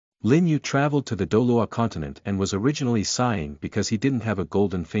Lin Yu traveled to the Douluo Continent and was originally sighing because he didn't have a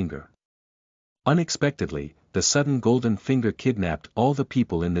golden finger. Unexpectedly, the sudden golden finger kidnapped all the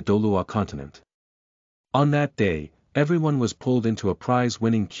people in the Douluo Continent. On that day, everyone was pulled into a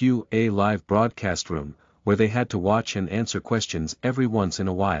prize-winning QA live broadcast room, where they had to watch and answer questions every once in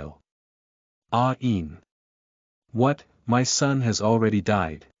a while. What, my son has already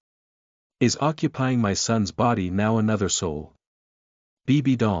died? Is occupying my son's body now another soul?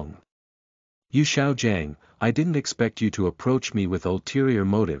 Bibi Dong. Yu Xiaojiang, I didn't expect you to approach me with ulterior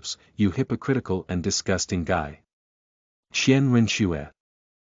motives, you hypocritical and disgusting guy. Xian Rinxue.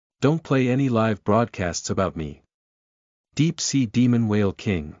 Don't play any live broadcasts about me. Deep Sea Demon Whale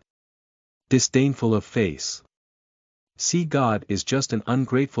King. Disdainful of face. See, God is just an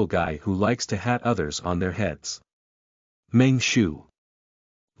ungrateful guy who likes to hat others on their heads. Meng Shu.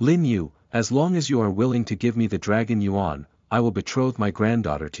 Lin Yu, as long as you are willing to give me the dragon yuan, I will betroth my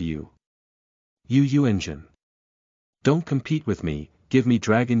granddaughter to you. Yu Huyanzhen. Don't compete with me, give me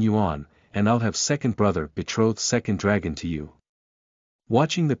dragon yuan, and I'll have second brother betroth second dragon to you.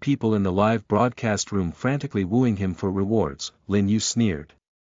 Watching the people in the live broadcast room frantically wooing him for rewards, Lin Yu sneered.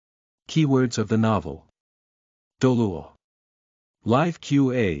 Keywords of the novel. Douluo. Live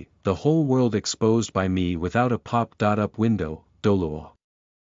QA, the whole world exposed by me without a pop-up window, Douluo.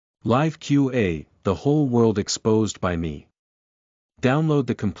 Live QA, the whole world exposed by me. Download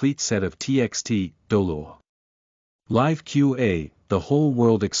the complete set of TXT, Douluo. Live QA, the whole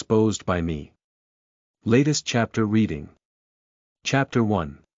world exposed by me. Latest chapter reading. Chapter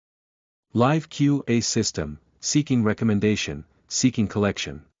 1. Live QA System, Seeking Recommendation, Seeking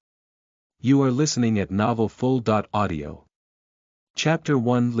Collection. You are listening at novelfull.audio. Chapter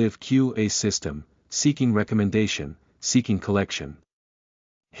 1 Live QA System, Seeking Recommendation, Seeking Collection.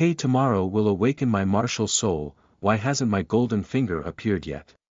 Hey, tomorrow will awaken my martial soul, why hasn't my golden finger appeared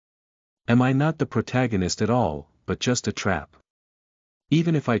yet? Am I not the protagonist at all, but just a trap?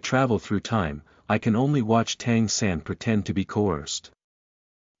 Even if I travel through time, I can only watch Tang San pretend to be coerced.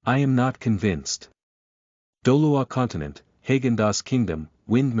 I am not convinced. Douluo Continent, Häagen-Dazs Kingdom,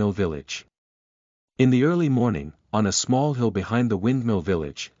 Windmill Village. In the early morning, on a small hill behind the windmill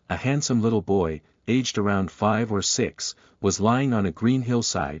village, a handsome little boy, aged around 5 or 6, was lying on a green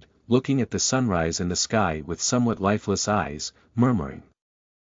hillside, looking at the sunrise in the sky with somewhat lifeless eyes, murmuring.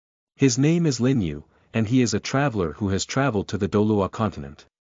 His name is Lin Yu, and he is a traveler who has traveled to the Douluo Continent.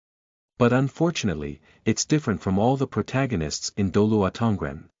 But unfortunately, it's different from all the protagonists in Douluo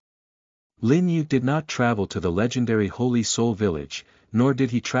Tongren. Lin Yu did not travel to the legendary Holy Soul Village, nor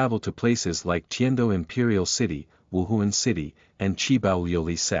did he travel to places like Tiando Imperial City, Wuhuan City, and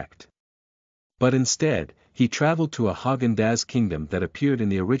Chibaoyoli Sect. But instead, he traveled to a Häagen-Dazs kingdom that appeared in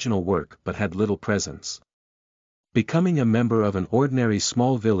the original work but had little presence. Becoming a member of an ordinary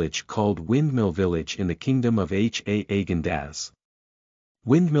small village called Windmill Village in the kingdom of Häagen-Dazs.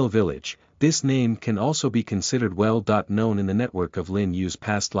 Windmill Village, this name can also be considered well known in the network of Lin Yu's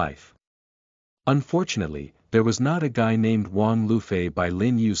past life. Unfortunately, there was not a guy named Wang Lufei by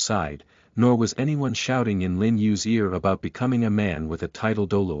Lin Yu's side, nor was anyone shouting in Lin Yu's ear about becoming a man with a title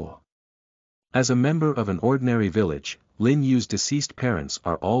Douluo. As a member of an ordinary village, Lin Yu's deceased parents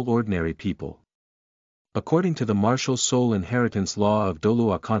are all ordinary people. According to the martial soul inheritance law of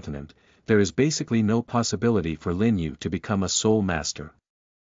Douluo Continent, there is basically no possibility for Lin Yu to become a soul master.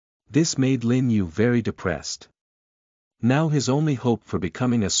 This made Lin Yu very depressed. Now his only hope for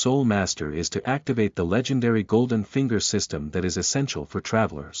becoming a soul master is to activate the legendary golden finger system that is essential for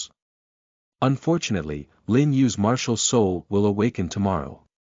travelers. Unfortunately, Lin Yu's martial soul will awaken tomorrow.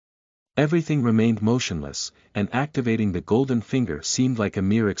 Everything remained motionless, and activating the golden finger seemed like a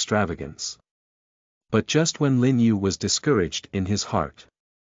mere extravagance. But just when Lin Yu was discouraged in his heart.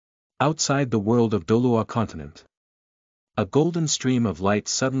 Outside the world of Douluo Continent. A golden stream of light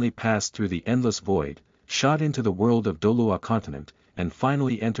suddenly passed through the endless void, shot into the world of Douluo Continent, and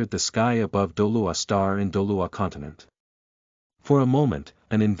finally entered the sky above Douluo Star in Douluo Continent. For a moment,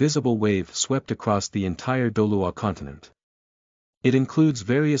 an invisible wave swept across the entire Douluo Continent. It includes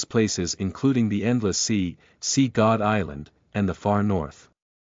various places including the Endless Sea, Sea God Island, and the far north.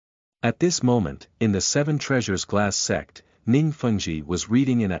 At this moment, in the Seven Treasures Glass Sect, Ning Fengji was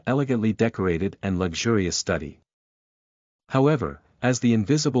reading in an elegantly decorated and luxurious study. However, as the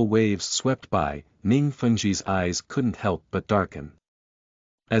invisible waves swept by, Ning Fengji's eyes couldn't help but darken.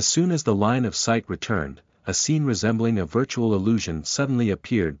 As soon as the line of sight returned, a scene resembling a virtual illusion suddenly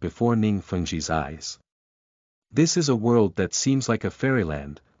appeared before Ning Fengji's eyes. This is a world that seems like a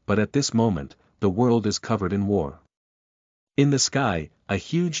fairyland, but at this moment, the world is covered in war. In the sky, a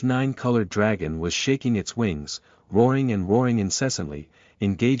huge 9-colored dragon was shaking its wings, roaring and roaring incessantly,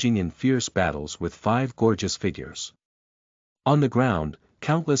 engaging in fierce battles with 5 gorgeous figures. On the ground,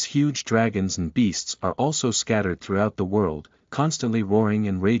 countless huge dragons and beasts are also scattered throughout the world, constantly roaring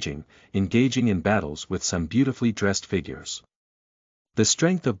and raging, engaging in battles with some beautifully dressed figures. The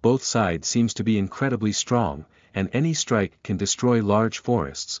strength of both sides seems to be incredibly strong, and any strike can destroy large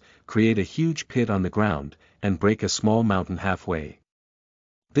forests, create a huge pit on the ground, and break a small mountain halfway.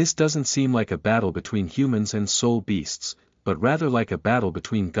 This doesn't seem like a battle between humans and soul beasts, but rather like a battle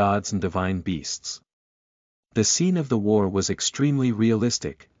between gods and divine beasts. The scene of the war was extremely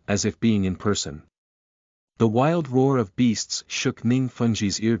realistic, as if being in person. The wild roar of beasts shook Ning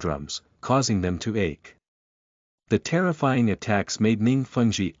Fengji's eardrums, causing them to ache. The terrifying attacks made Ning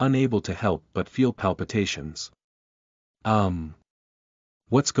Fengji unable to help but feel palpitations.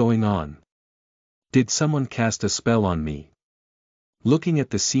 What's going on? Did someone cast a spell on me? Looking at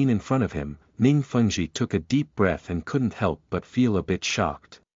the scene in front of him, Ning Fengji took a deep breath and couldn't help but feel a bit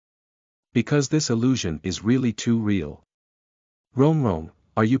shocked. Because this illusion is really too real. Rong,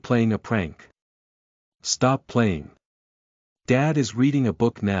 are you playing a prank? Stop playing. Dad is reading a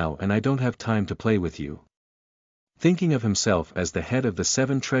book now and I don't have time to play with you. Thinking of himself as the head of the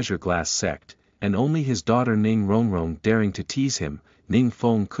 7 treasure glass sect, and only his daughter Ning Rong daring to tease him, Ning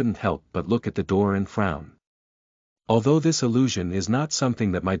Feng couldn't help but look at the door and frown. Although this illusion is not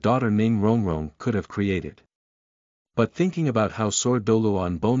something that my daughter Ning Rong could have created. But thinking about how Sword Douluo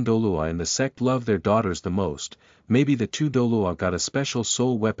and Bone Douluo in the sect love their daughters the most, maybe the 2 Douluo got a special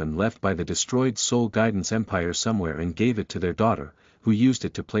soul weapon left by the destroyed Soul Guidance Empire somewhere and gave it to their daughter, who used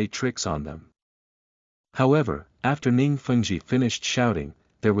it to play tricks on them. However, after Ning Fengji finished shouting,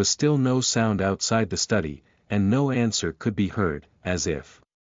 there was still no sound outside the study, and no answer could be heard, as if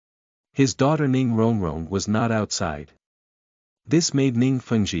his daughter Ning Rong was not outside. This made Ning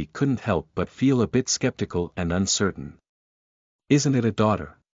Fengji couldn't help but feel a bit skeptical and uncertain. Isn't it a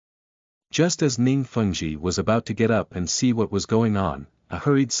daughter? Just as Ning Fengji was about to get up and see what was going on, a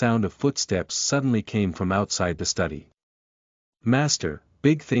hurried sound of footsteps suddenly came from outside the study. Master,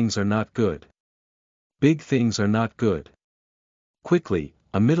 big things are not good. Big things are not good. Quickly,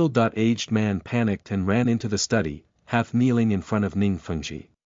 a middle-aged man panicked and ran into the study, half kneeling in front of Ning Fengji.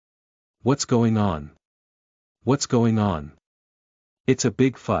 What's going on? What's going on? It's a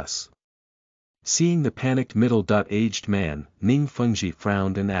big fuss. Seeing the panicked middle-aged man, Ning Fengji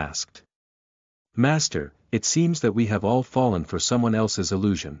frowned and asked. Master, it seems that we have all fallen for someone else's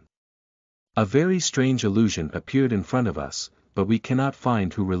illusion. A very strange illusion appeared in front of us, but we cannot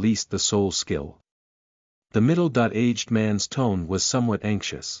find who released the soul skill. The middle-aged man's tone was somewhat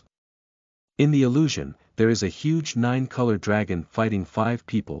anxious. In the illusion, there is a huge 9-color dragon fighting 5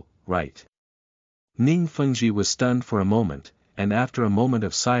 people, right? Ning Fengji was stunned for a moment, and after a moment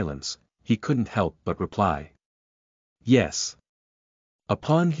of silence, he couldn't help but reply. Yes.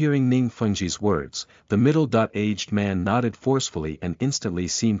 Upon hearing Ning Fengji's words, the middle-aged man nodded forcefully and instantly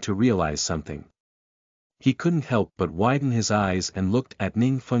seemed to realize something. He couldn't help but widen his eyes and looked at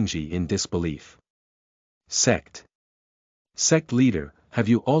Ning Fengji in disbelief. Sect. Sect leader, have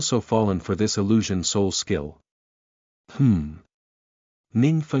you also fallen for this illusion soul skill? Ning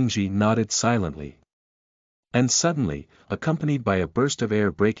Fengji nodded silently. And suddenly, accompanied by a burst of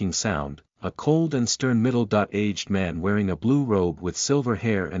air-breaking sound, a cold and stern middle-aged man wearing a blue robe with silver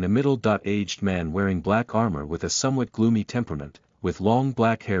hair and a middle-aged man wearing black armor with a somewhat gloomy temperament, with long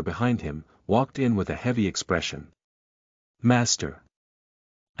black hair behind him, walked in with a heavy expression. Master.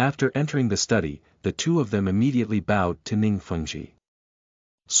 After entering the study, the 2 of them immediately bowed to Ning Fengji.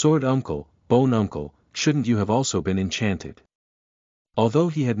 Sword uncle, bone uncle, shouldn't you have also been enchanted? Although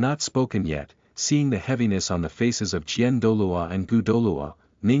he had not spoken yet, seeing the heaviness on the faces of Jian Douluo and Gu Douluo,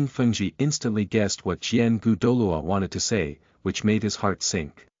 Ning Fengji instantly guessed what Jian Gu Douluo wanted to say, which made his heart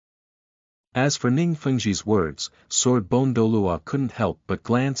sink. As for Ning Fengji's words, Sword Bone Douluo couldn't help but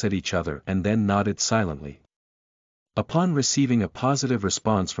glance at each other and then nodded silently. Upon receiving a positive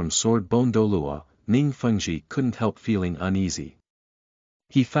response from Sword Bone Douluo, Ning Fengji couldn't help feeling uneasy.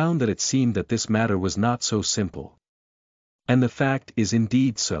 He found that it seemed that this matter was not so simple. And the fact is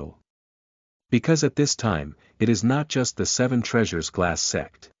indeed so. Because at this time, it is not just the 7 treasures glass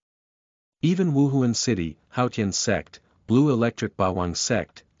sect. Even Wuhuan City, Haotian sect, Blue Electric Bawang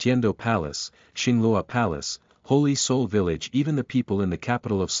sect, Tiando Palace, Xinglua Palace, Holy Soul Village, even the people in the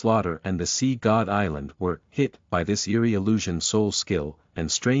capital of Slaughter and the Sea God Island were hit by this eerie illusion soul skill, and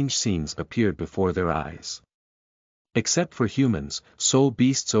strange scenes appeared before their eyes. Except for humans, soul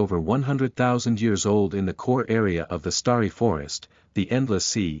beasts over 100,000 years old in the core area of the Starry Forest, the Endless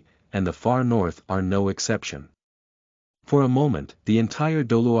Sea, and the far north are no exception. For a moment, the entire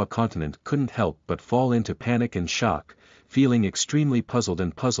Douluo Continent couldn't help but fall into panic and shock, feeling extremely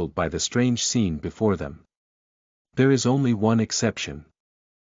puzzled by the strange scene before them. There is only one exception.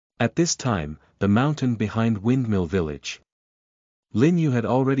 At this time, the mountain behind Windmill Village. Lin Yu had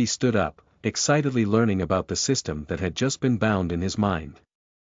already stood up, excitedly learning about the system that had just been bound in his mind.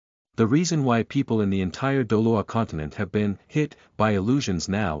 The reason why people in the entire Douluo Continent have been hit by illusions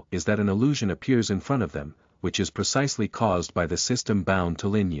now is that an illusion appears in front of them, which is precisely caused by the system bound to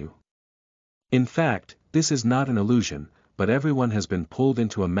Lin Yu. In fact, this is not an illusion, but everyone has been pulled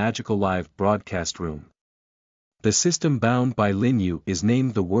into a magical live broadcast room. The system bound by Lin Yu is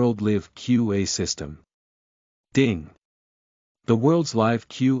named the World Live QA system. Ding! The world's live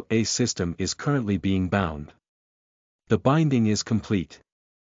QA system is currently being bound. The binding is complete.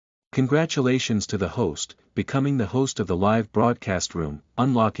 Congratulations to the host, becoming the host of the live broadcast room,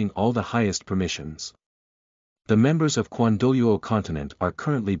 unlocking all the highest permissions. The members of Douluo Continent are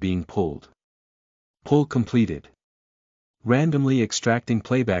currently being pulled. Pull completed. Randomly extracting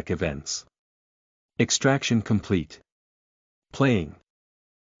playback events. Extraction complete. Playing.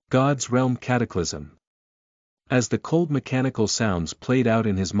 God's Realm Cataclysm. As the cold mechanical sounds played out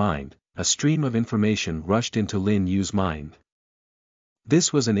in his mind, a stream of information rushed into Lin Yu's mind.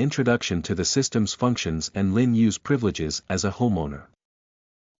 This was an introduction to the system's functions and Lin Yu's privileges as a homeowner.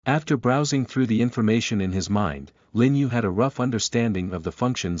 After browsing through the information in his mind, Lin Yu had a rough understanding of the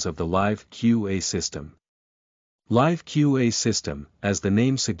functions of the Live QA system. Live QA system, as the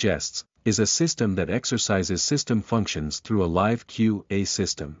name suggests, is a system that exercises system functions through a live QA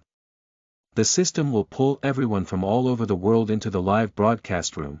system. The system will pull everyone from all over the world into the live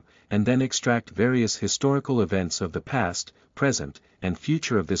broadcast room, and then extract various historical events of the past, present, and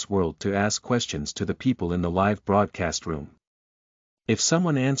future of this world to ask questions to the people in the live broadcast room. If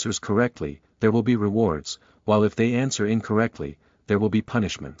someone answers correctly, there will be rewards, while if they answer incorrectly, there will be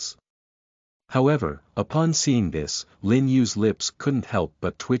punishments. However, upon seeing this, Lin Yu's lips couldn't help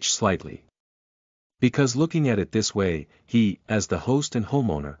but twitch slightly. Because looking at it this way, he, as the host and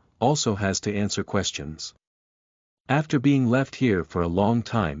homeowner, also has to answer questions. After being left here for a long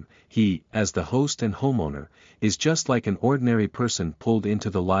time, he, as the host and homeowner, is just like an ordinary person pulled into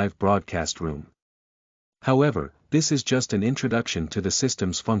the live broadcast room. However, this is just an introduction to the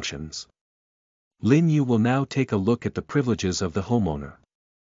system's functions. Lin Yu will now take a look at the privileges of the homeowner.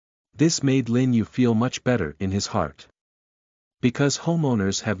 This made Lin Yu feel much better in his heart. Because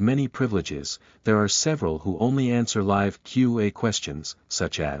homeowners have many privileges, there are several who only answer live QA questions,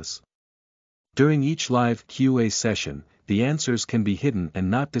 such as: during each live QA session, the answers can be hidden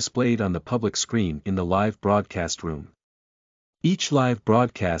and not displayed on the public screen in the live broadcast room. Each live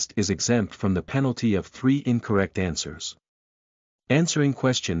broadcast is exempt from the penalty of 3 incorrect answers. Answering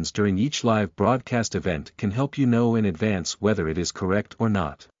questions during each live broadcast event can help you know in advance whether it is correct or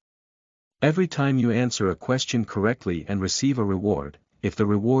not. Every time you answer a question correctly and receive a reward, if the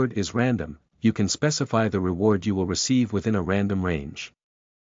reward is random, you can specify the reward you will receive within a random range.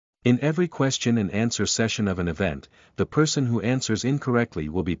 In every question and answer session of an event, the person who answers incorrectly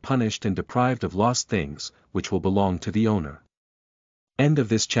will be punished and deprived of lost things, which will belong to the owner. End of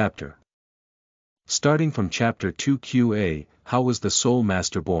this chapter. Starting from Chapter 2 QA, How was the Soul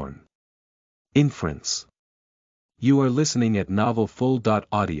Master born? Inference. You are listening at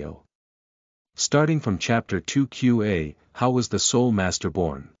novelfull.audio. Starting from Chapter 2 QA, How was the Soul Master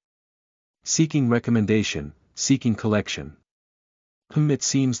born? Seeking recommendation, seeking collection. It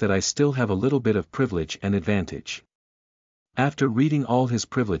seems that I still have a little bit of privilege and advantage. After reading all his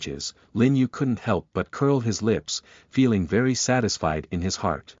privileges, Lin Yu couldn't help but curl his lips, feeling very satisfied in his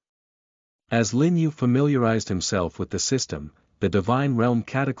heart. As Lin Yu familiarized himself with the system, the Divine Realm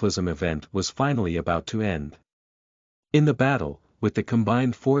Cataclysm event was finally about to end. In the battle, with the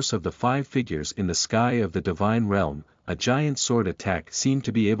combined force of the 5 figures in the sky of the Divine Realm, a giant sword attack seemed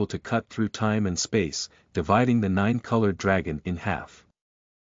to be able to cut through time and space, dividing the 9-colored dragon in half.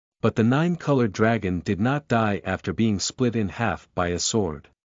 But the 9-colored dragon did not die after being split in half by a sword.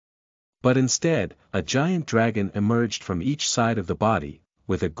 But instead, a giant dragon emerged from each side of the body,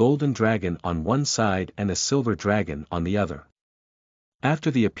 with a golden dragon on one side and a silver dragon on the other. After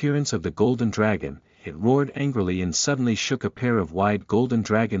the appearance of the golden dragon, it roared angrily and suddenly shook a pair of wide golden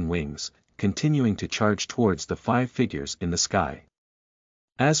dragon wings, continuing to charge towards the 5 figures in the sky.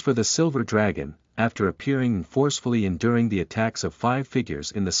 As for the silver dragon, after appearing and forcefully enduring the attacks of 5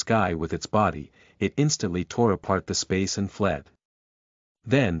 figures in the sky with its body, it instantly tore apart the space and fled.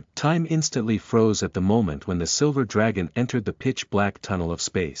 Then, time instantly froze at the moment when the silver dragon entered the pitch-black tunnel of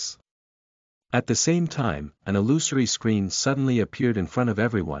space. At the same time, an illusory screen suddenly appeared in front of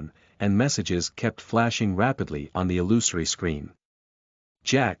everyone, and messages kept flashing rapidly on the illusory screen.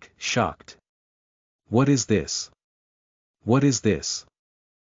 Jack, shocked. What is this? What is this?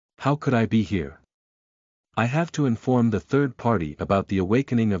 How could I be here? I have to inform the third party about the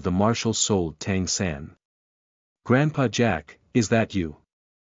awakening of the martial soul Tang San. Grandpa Jack, is that you?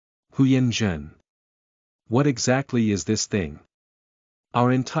 Huyanzhen. What exactly is this thing?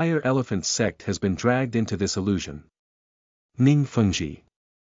 Our entire elephant sect has been dragged into this illusion. Ning Fengji.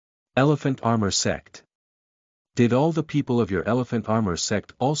 Elephant Armor Sect. Did all the people of your Elephant Armor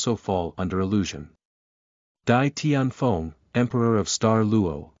Sect also fall under illusion? Dai Tianfeng, Emperor of Star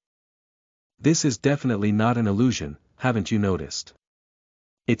Luo. This is definitely not an illusion, haven't you noticed?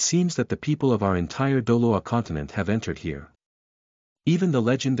 It seems that the people of our entire Douluo Continent have entered here. Even the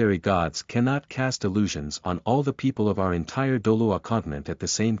legendary gods cannot cast illusions on all the people of our entire Douluo Continent at the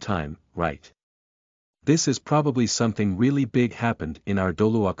same time, right? This is probably something really big happened in our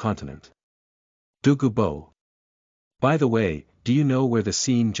Douluo Continent. Dugubo. By the way, do you know where the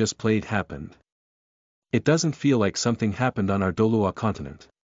scene just played happened? It doesn't feel like something happened on our Douluo Continent.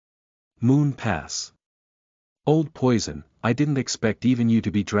 Moon Pass. Old Poison, I didn't expect even you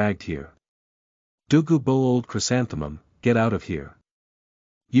to be dragged here. Dugubo Old Chrysanthemum, get out of here.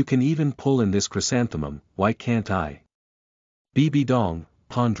 You can even pull in this chrysanthemum, why can't I? Bibi Dong,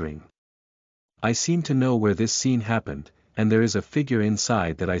 pondering. I seem to know where this scene happened, and there is a figure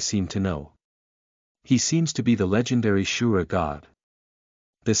inside that I seem to know. He seems to be the legendary Shura god.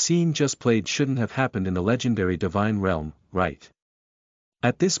 The scene just played shouldn't have happened in the legendary divine realm, right?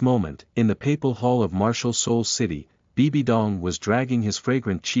 At this moment, in the papal hall of Martial Soul City, Bibi Dong was dragging his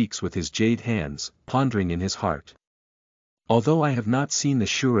fragrant cheeks with his jade hands, pondering in his heart. Although I have not seen the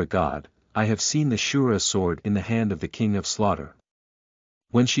Shura god, I have seen the Shura sword in the hand of the King of Slaughter.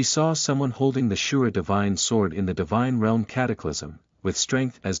 When she saw someone holding the Shura divine sword in the divine realm cataclysm, with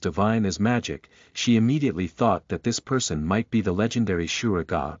strength as divine as magic, she immediately thought that this person might be the legendary Shura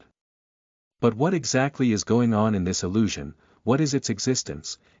god. But what exactly is going on in this illusion, what is its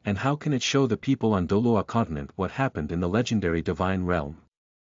existence, and how can it show the people on Douluo Continent what happened in the legendary divine realm?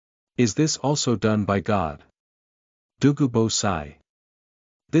 Is this also done by God? Dugubo Sai.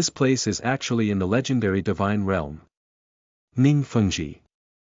 This place is actually in the legendary divine realm. Ning Fengji.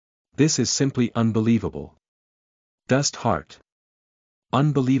 This is simply unbelievable. Dust Heart.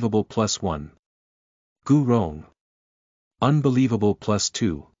 Unbelievable +1. Gu Rong. Unbelievable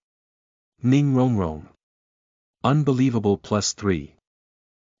 +2. Ning Rongrong. Unbelievable +3.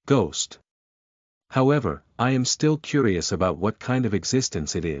 Ghost. However, I am still curious about what kind of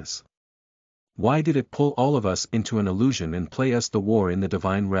existence it is. Why did it pull all of us into an illusion and play us the war in the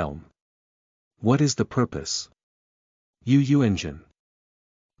divine realm? What is the purpose? Huyanzhen.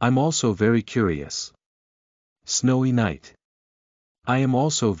 I'm also very curious. Snowy Night. I am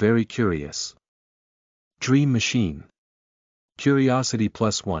also very curious. Dream Machine. Curiosity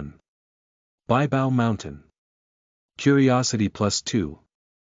 +1. Baibao Mountain. Curiosity +2.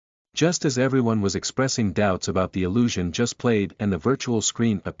 Just as everyone was expressing doubts about the illusion just played and the virtual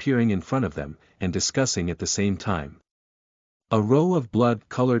screen appearing in front of them, and discussing at the same time. A row of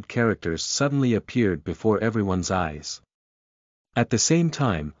blood-colored characters suddenly appeared before everyone's eyes. At the same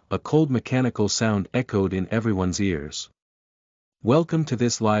time, a cold mechanical sound echoed in everyone's ears. Welcome to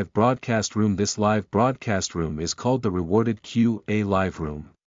this live broadcast room. This live broadcast room is called the Rewarded QA Live Room.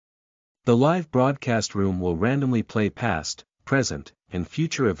 The live broadcast room will randomly play past, present, and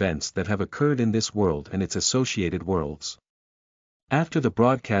future events that have occurred in this world and its associated worlds. After the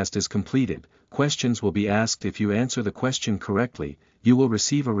broadcast is completed, questions will be asked. If you answer the question correctly, you will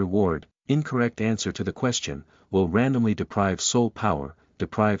receive a reward. Incorrect answer to the question will randomly deprive soul power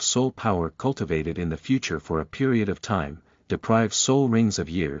cultivated in the future for a period of time, deprive soul rings of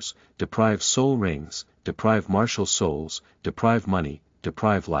years, deprive soul rings, deprive martial souls, deprive money,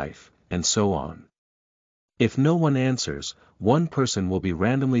 deprive life, and so on. If no one answers, one person will be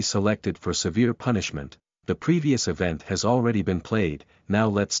randomly selected for severe punishment. The previous event has already been played, now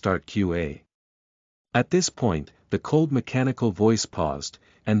let's start QA. At this point, the cold mechanical voice paused,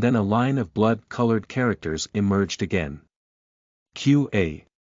 and then a line of blood-colored characters emerged again. QA.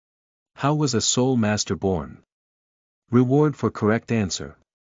 How was a soul master born? Reward for correct answer.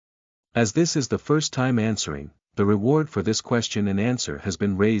 As this is the first time answering, the reward for this question and answer has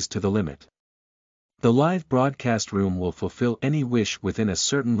been raised to the limit. The live broadcast room will fulfill any wish within a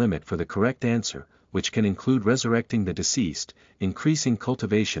certain limit for the correct answer, which can include resurrecting the deceased, increasing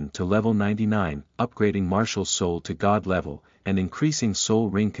cultivation to level 99, upgrading martial soul to god level, and increasing soul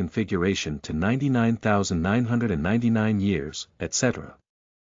ring configuration to 99,999 years, etc.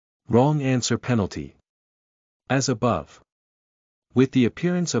 Wrong answer penalty. As above. With the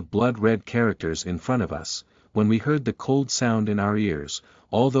appearance of blood-red characters in front of us, when we heard the cold sound in our ears,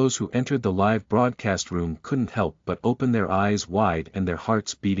 all those who entered the live broadcast room couldn't help but open their eyes wide and their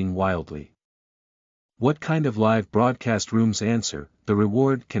hearts beating wildly. What kind of live broadcast room's answer, the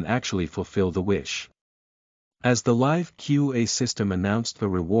reward can actually fulfill the wish? As the live QA system announced the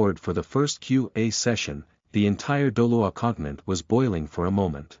reward for the first QA session, the entire Douluo Continent was boiling for a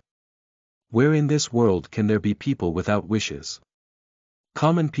moment. Where in this world can there be people without wishes?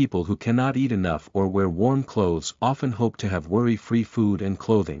 Common people who cannot eat enough or wear warm clothes often hope to have worry-free food and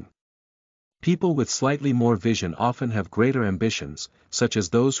clothing. People with slightly more vision often have greater ambitions, such as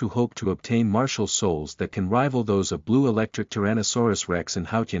those who hope to obtain martial souls that can rival those of Blue Electric Tyrannosaurus Rex and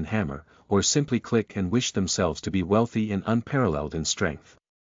Huyanzhen Hammer, or simply click and wish themselves to be wealthy and unparalleled in strength.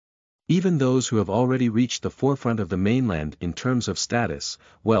 Even those who have already reached the forefront of the mainland in terms of status,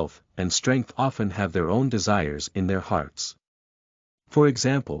 wealth, and strength often have their own desires in their hearts. For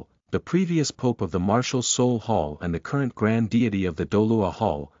example, the previous Pope of the Martial Soul Hall and the current Grand Deity of the Douluo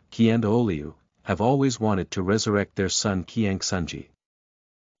Hall, Qianliu, have always wanted to resurrect their son Qiangsunji.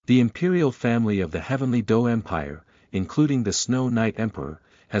 The imperial family of the Heavenly Do Empire, including the Snow Knight Emperor,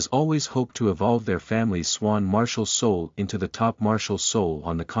 has always hoped to evolve their family's swan martial soul into the top martial soul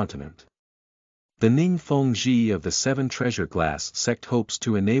on the continent. The Ning Fengji of the Seven Treasure Glass sect hopes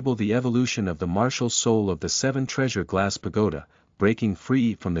to enable the evolution of the martial soul of the Seven Treasure Glass Pagoda, breaking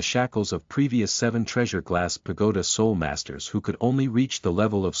free from the shackles of previous Seven Treasure Glass Pagoda soul masters who could only reach the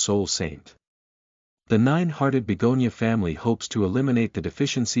level of soul saint. The Nine-Hearted Begonia family hopes to eliminate the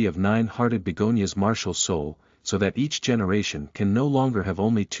deficiency of Nine-Hearted Begonia's martial soul, so that each generation can no longer have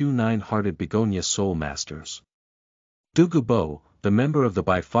only two Nine-Hearted Begonia soul masters. Dugubo, the member of the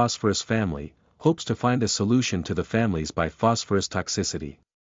Biphosphorus family, hopes to find a solution to the family's biphosphorus toxicity.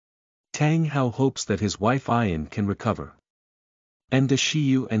 Tang Hao hopes that his wife Ayan can recover. And De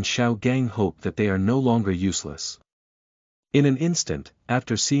Shiyu and Xiao Gang hope that they are no longer useless. In an instant,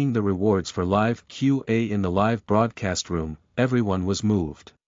 after seeing the rewards for live QA in the live broadcast room, everyone was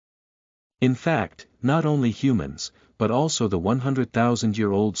moved. In fact, not only humans, but also the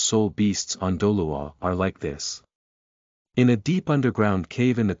 100,000-year-old soul beasts on Douluo are like this. In a deep underground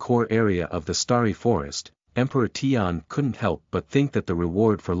cave in the core area of the Starry Forest, Emperor Tian couldn't help but think that the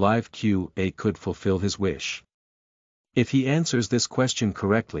reward for live QA could fulfill his wish. If he answers this question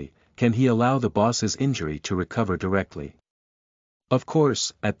correctly, can he allow the boss's injury to recover directly? Of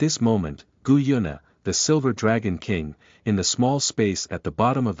course, at this moment, Gu Yuna, the Silver Dragon King, in the small space at the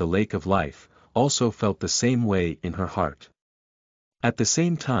bottom of the Lake of Life, also felt the same way in her heart. At the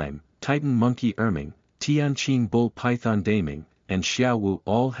same time, Titan Monkey Erming, Tianqing Bull Python Daming, and Xiaowu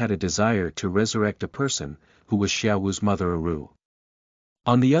all had a desire to resurrect a person, who was Xiaowu's mother Aru.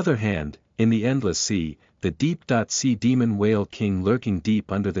 On the other hand, in the Endless Sea, the Deep-Sea Demon Whale King lurking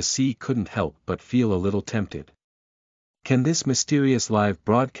deep under the sea couldn't help but feel a little tempted. Can this mysterious live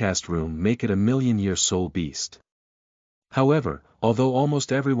broadcast room make it a million-year soul beast? However, although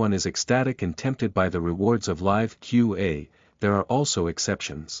almost everyone is ecstatic and tempted by the rewards of live QA, there are also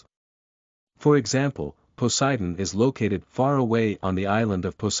exceptions. For example, Poseidon is located far away on the island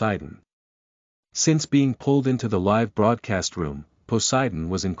of Poseidon. Since being pulled into the live broadcast room, Poseidon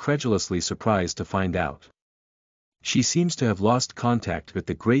was incredulously surprised to find out. She seems to have lost contact with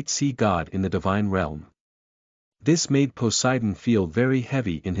the great sea god in the divine realm. This made Poseidon feel very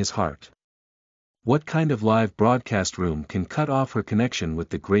heavy in his heart. What kind of live broadcast room can cut off her connection with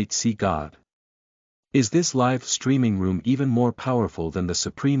the great sea god? Is this live streaming room even more powerful than the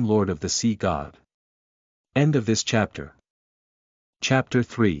supreme lord of the sea god? End of this chapter. Chapter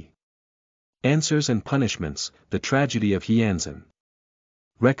 3. Answers and Punishments, The Tragedy of Huyanzhen.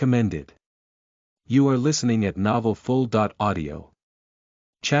 Recommended. You are listening at novelfull.audio.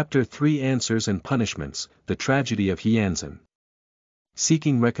 Chapter 3 Answers and Punishments, The Tragedy of Huyanzhen.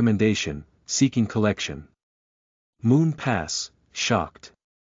 Seeking recommendation, seeking collection. Moon Pass, shocked.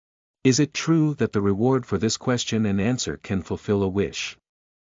 Is it true that the reward for this question and answer can fulfill a wish?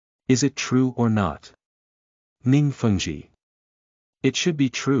 Is it true or not? Ning Fengji. It should be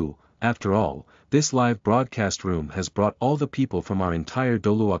true. After all, this live broadcast room has brought all the people from our entire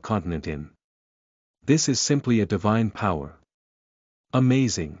Douluo continent in. This is simply a divine power.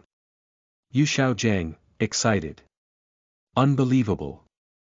 Amazing. Yu Xiaojiang, excited. Unbelievable.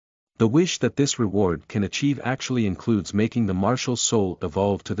 The wish that this reward can achieve actually includes making the martial soul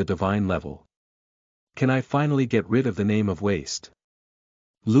evolve to the divine level. Can I finally get rid of the name of waste?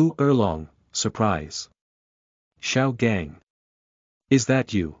 Lu Erlong, surprise. Xiao Gang. Is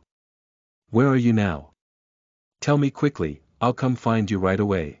that you? Where are you now? Tell me quickly, I'll come find you right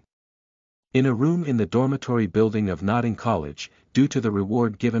away. In a room in the dormitory building of Notting College, due to the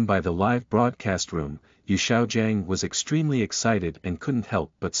reward given by the live broadcast room, Yu Xiaojiang was extremely excited and couldn't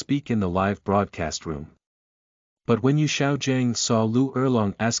help but speak in the live broadcast room. But when Yu Xiaojiang saw Lu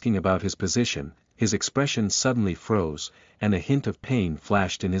Erlong asking about his position, his expression suddenly froze, and a hint of pain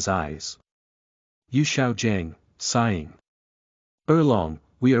flashed in his eyes. Yu Xiaojiang, sighing. Erlong,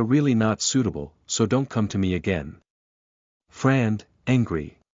 we are really not suitable, so don't come to me again. Frand,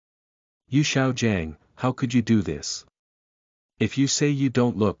 angry. Yu Xiaojiang, how could you do this? If you say you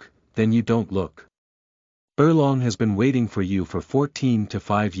don't look, then you don't look. Erlong has been waiting for you for 14 to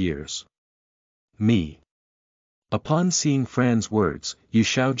 5 years. Me. Upon seeing Fran's words, Yu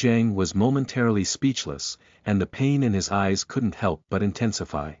Xiaojiang was momentarily speechless, and the pain in his eyes couldn't help but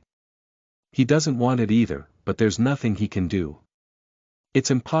intensify. He doesn't want it either, but there's nothing he can do.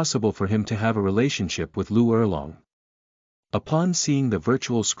 It's impossible for him to have a relationship with Lu Erlong. Upon seeing the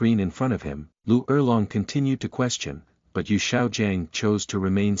virtual screen in front of him, Lu Erlong continued to question, but Yu Xiaojiang chose to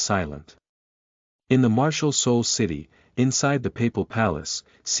remain silent. In the martial Soul City, inside the Papal Palace,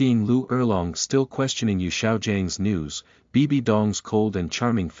 seeing Lu Erlong still questioning Yu Xiaojiang's news, Bibi Dong's cold and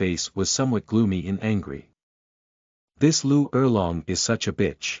charming face was somewhat gloomy and angry. This Lu Erlong is such a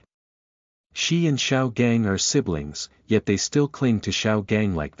bitch. She and Xiao Gang are siblings, yet they still cling to Xiao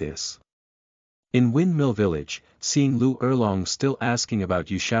Gang like this. In Windmill Village, seeing Lu Erlong still asking about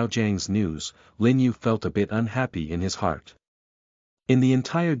Yu Xiaojiang's news, Lin Yu felt a bit unhappy in his heart. In the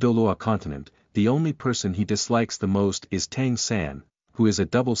entire Douluo Continent, the only person he dislikes the most is Tang San, who is a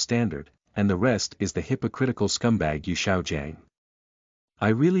double standard, and the rest is the hypocritical scumbag Yu Xiaojiang. I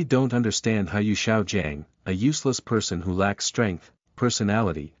really don't understand how Yu Xiaojiang, a useless person who lacks strength,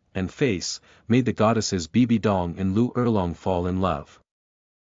 personality, and face, made the goddesses Bibi Dong and Lu Erlong fall in love.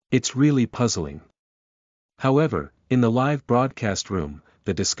 It's really puzzling. However, in the live broadcast room,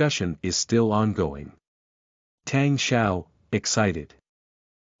 the discussion is still ongoing. Tang Xiao, excited.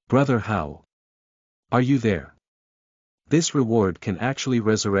 Brother Hao. Are you there? This reward can actually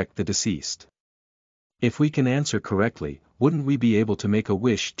resurrect the deceased. If we can answer correctly, wouldn't we be able to make a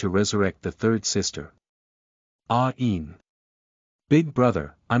wish to resurrect the third sister? Ah In. Big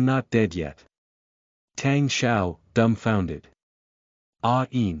brother, I'm not dead yet. Tang Xiao, dumbfounded. Ah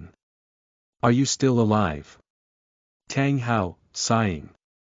In. Are you still alive? Tang Hao, sighing.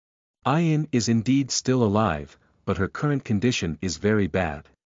 Ayin is indeed still alive, but her current condition is very bad.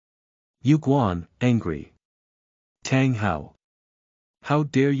 Yu Guan, angry. Tang Hao. How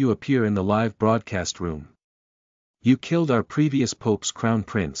dare you appear in the live broadcast room? You killed our previous Pope's crown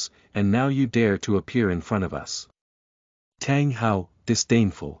prince, and now you dare to appear in front of us. Tang Hao,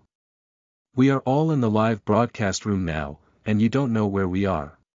 disdainful. We are all in the live broadcast room now, and you don't know where we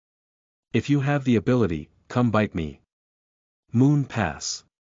are. If you have the ability, come bite me. Moon Pass.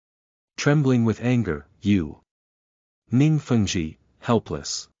 Trembling with anger, Yu. Ning Fengji,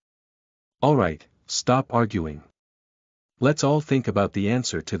 helpless. Alright, stop arguing. Let's all think about the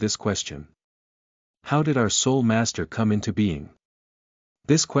answer to this question. How did our soul master come into being?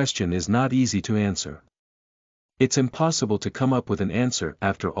 This question is not easy to answer. It's impossible to come up with an answer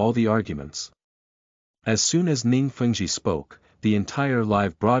after all the arguments. As soon as Ning Fengji spoke, the entire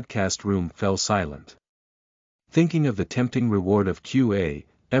live broadcast room fell silent. Thinking of the tempting reward of QA,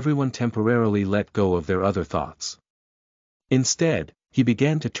 everyone temporarily let go of their other thoughts. Instead, he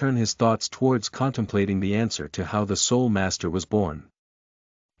began to turn his thoughts towards contemplating the answer to how the Soul Master was born.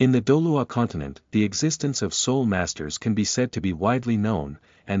 In the Douluo Continent, the existence of Soul Masters can be said to be widely known,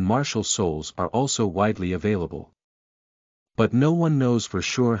 and martial souls are also widely available. But no one knows for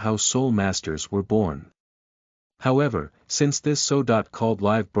sure how Soul Masters were born. However, since this so-called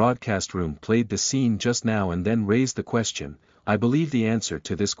live broadcast room played the scene just now and then raised the question, I believe the answer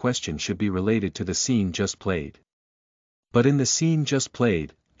to this question should be related to the scene just played. But in the scene just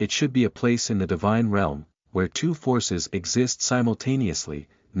played, it should be a place in the divine realm, where two forces exist simultaneously,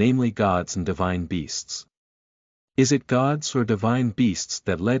 namely gods and divine beasts. Is it gods or divine beasts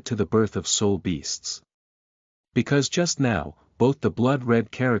that led to the birth of soul beasts? Because just now, both the blood-red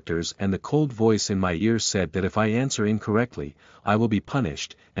characters and the cold voice in my ear said that if I answer incorrectly, I will be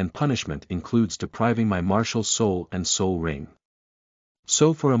punished, and punishment includes depriving my martial soul and soul ring.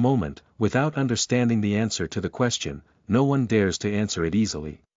 So for a moment, without understanding the answer to the question, no one dares to answer it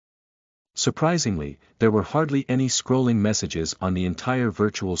easily. Surprisingly, there were hardly any scrolling messages on the entire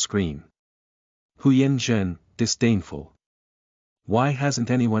virtual screen. Huyanzhen, disdainful. Why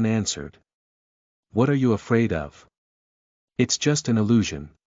hasn't anyone answered? What are you afraid of? It's just an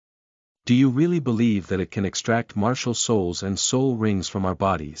illusion. Do you really believe that it can extract martial souls and soul rings from our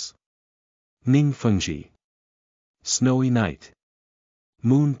bodies? Ning Fengji. Snowy night.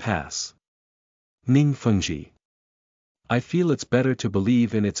 Moon Pass. Ning Fengji. I feel it's better to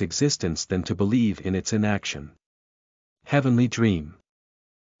believe in its existence than to believe in its inaction. Heavenly Dream.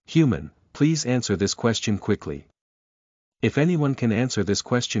 Human, please answer this question quickly. If anyone can answer this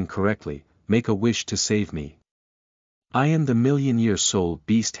question correctly, make a wish to save me. I am the million-year soul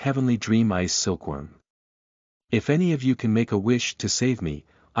beast Heavenly Dream Ice Silkworm. If any of you can make a wish to save me,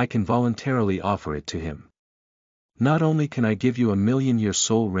 I can voluntarily offer it to him. Not only can I give you a million-year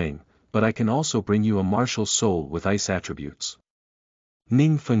soul ring, but I can also bring you a martial soul with ice attributes.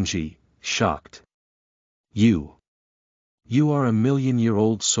 Ning Fengji, shocked. You are a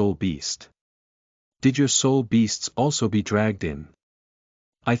million-year-old soul beast. Did your soul beasts also be dragged in?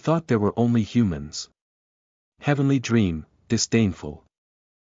 I thought there were only humans. Heavenly Dream, disdainful.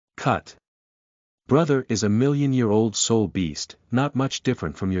 Cut. Brother is a million-year-old soul beast, not much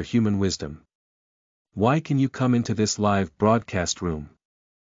different from your human wisdom. Why can you come into this live broadcast room?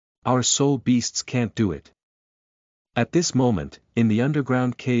 Our soul beasts can't do it. At this moment, in the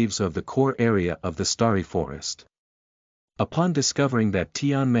underground caves of the core area of the starry forest. Upon discovering that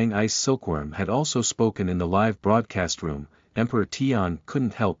Tianmeng Ice Silkworm had also spoken in the live broadcast room, Emperor Tian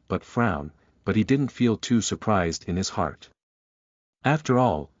couldn't help but frown, but he didn't feel too surprised in his heart. After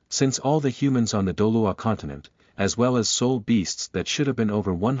all, since all the humans on the Douluo Continent, as well as soul beasts that should have been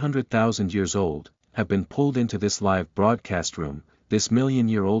over 100,000 years old, have been pulled into this live broadcast room, this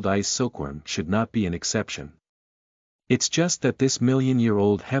million-year-old ice silkworm should not be an exception. It's just that this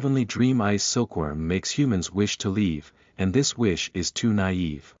million-year-old heavenly dream ice silkworm makes humans wish to leave, and this wish is too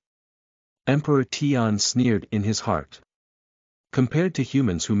naive. Emperor Tian sneered in his heart. Compared to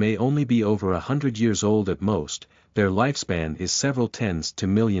humans who may only be over 100 years old at most, their lifespan is several tens to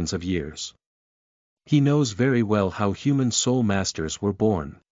millions of years. He knows very well how human soul masters were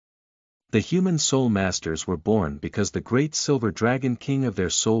born. The human soul masters were born because the great silver dragon king of their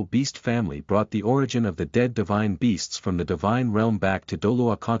soul beast family brought the origin of the dead divine beasts from the divine realm back to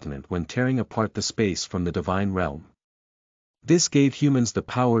Douluo Continent when tearing apart the space from the divine realm. This gave humans the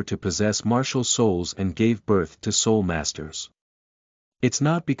power to possess martial souls and gave birth to soul masters. It's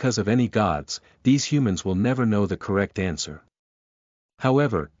not because of any gods, these humans will never know the correct answer.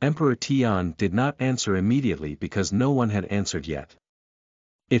 However, Emperor Tian did not answer immediately because no one had answered yet.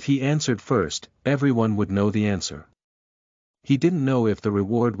 If he answered first, everyone would know the answer. He didn't know if the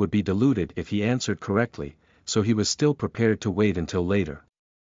reward would be diluted if he answered correctly, so he was still prepared to wait until later.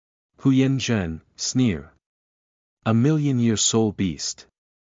 Huyanzhen, sneer. A million-year soul beast.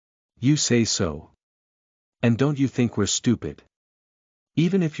 You say so. And don't you think we're stupid?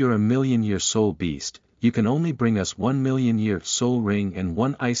 Even if you're a million-year soul beast, you can only bring us 1 million-year soul ring and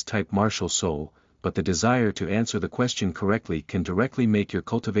 1 ice-type martial soul, but the desire to answer the question correctly can directly make your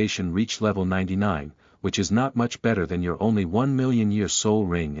cultivation reach level 99, which is not much better than your only 1 million-year soul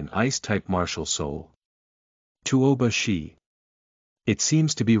ring and ice-type martial soul. Tuoba Shi. It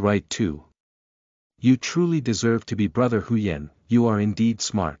seems to be right too. You truly deserve to be Brother Huyan, you are indeed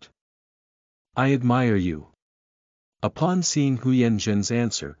smart. I admire you. Upon seeing Huyanzhen's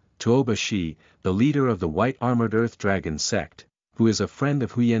answer, Tuoba Shi, the leader of the White Armored Earth Dragon sect, who is a friend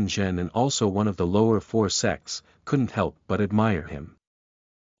of Huyanzhen and also one of the lower 4 sects, couldn't help but admire him.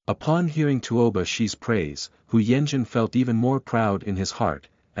 Upon hearing Tuoba Shi's praise, Huyanzhen felt even more proud in his heart,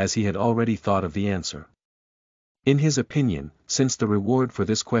 as he had already thought of the answer. In his opinion, since the reward for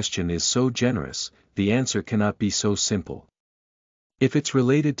this question is so generous, the answer cannot be so simple. If it's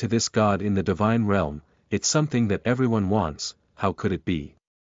related to this god in the divine realm, it's something that everyone wants, how could it be?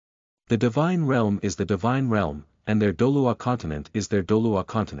 The divine realm is the divine realm, and their Douluo Continent is their Douluo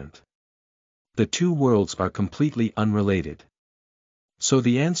Continent. The two worlds are completely unrelated. So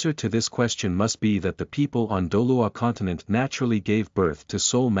the answer to this question must be that the people on Douluo Continent naturally gave birth to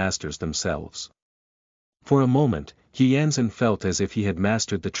soul masters themselves. For a moment, Huyanzhen felt as if he had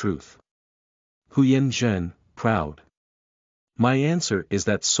mastered the truth. Huyanzhen, proud. My answer is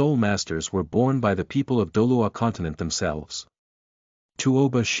that soul masters were born by the people of Douluo Continent themselves.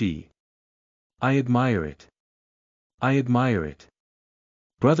 Tuoba Shi. I admire it. I admire it.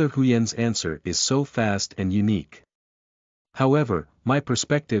 Brother Huyan's answer is so fast and unique. However, my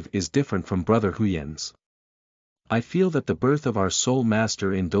perspective is different from Brother Huyan's. I feel that the birth of our soul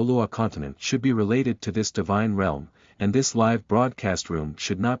master in Douluo Continent should be related to this divine realm, and this live broadcast room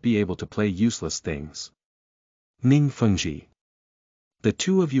should not be able to play useless things. Ning Fengji. The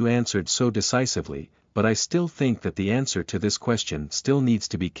two of you answered so decisively, but I still think that the answer to this question still needs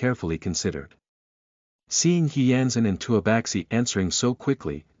to be carefully considered. Seeing Huyanzhen and Tuobaxi answering so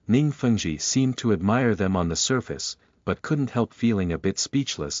quickly, Ning Fengji seemed to admire them on the surface, but couldn't help feeling a bit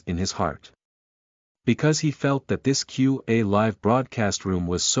speechless in his heart. Because he felt that this QA live broadcast room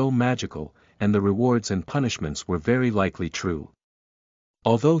was so magical, and the rewards and punishments were very likely true.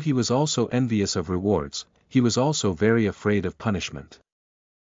 Although he was also envious of rewards, he was also very afraid of punishment.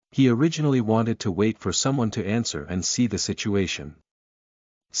 He originally wanted to wait for someone to answer and see the situation.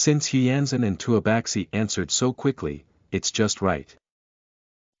 Since Huyanzhen and Tuabaxi answered so quickly, it's just right.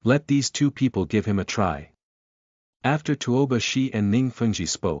 Let these two people give him a try. After Tuoba Shi and Ning Fengji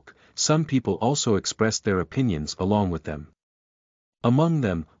spoke, some people also expressed their opinions along with them. Among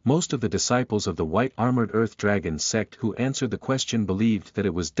them, most of the disciples of the White Armored Earth Dragon sect who answered the question believed that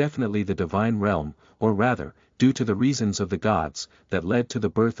it was definitely the divine realm, or rather, due to the reasons of the gods, that led to the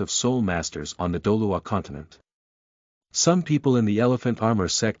birth of soul masters on the Douluo Continent. Some people in the Elephant Armor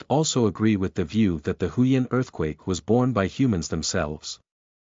sect also agree with the view that the Huyan earthquake was born by humans themselves.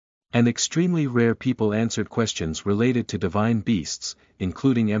 And extremely rare people answered questions related to divine beasts,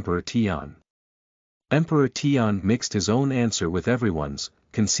 including Emperor Tian. Emperor Tian mixed his own answer with everyone's,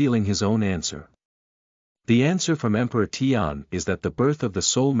 concealing his own answer. The answer from Emperor Tian is that the birth of the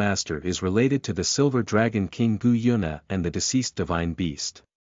Soul Master is related to the Silver Dragon King Gu Yuna and the deceased divine beast.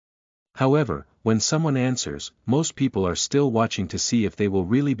 However, when someone answers, most people are still watching to see if they will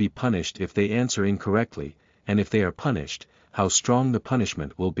really be punished if they answer incorrectly, and if they are punished, how strong the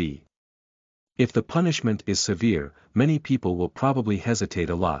punishment will be. If the punishment is severe, many people will probably hesitate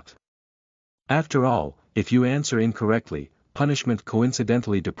a lot. After all, if you answer incorrectly, punishment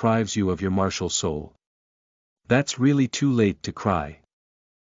coincidentally deprives you of your martial soul. That's really too late to cry.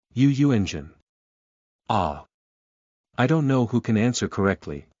 Huyanzhen. Ah. I don't know who can answer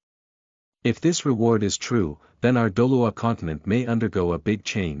correctly. If this reward is true, then our Douluo continent may undergo a big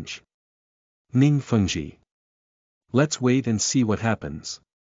change. Ning Fengji. Let's wait and see what happens.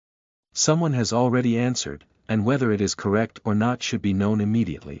 Someone has already answered, and whether it is correct or not should be known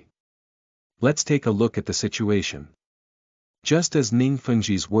immediately. Let's take a look at the situation. Just as Ning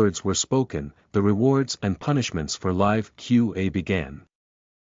Fengji's words were spoken, the rewards and punishments for live QA began.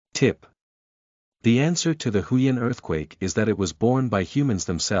 Tip. The answer to the Huyan earthquake is that it was born by humans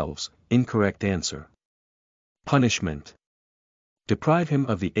themselves, incorrect answer. Punishment. Deprive him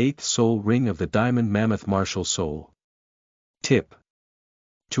of the 8th soul ring of the Diamond Mammoth martial soul. Tip.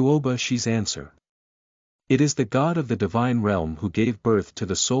 Tuoba Shi's answer. It is the god of the divine realm who gave birth to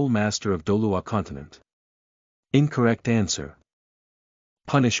the soul master of Douluo Continent. Incorrect answer.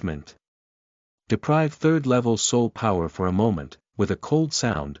 Punishment. Deprive 3rd level soul power for a moment. With a cold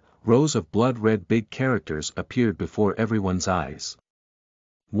sound, rows of blood-red big characters appeared before everyone's eyes.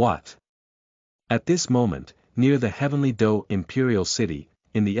 What? At this moment, near the Heavenly Do Imperial City,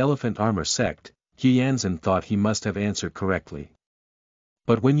 in the Elephant Armor sect, Huyanzhen thought he must have answered correctly.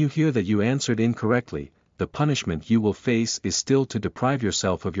 But when you hear that you answered incorrectly, the punishment you will face is still to deprive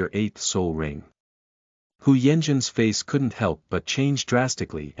yourself of your 8th soul ring. Huyanzhen's face couldn't help but change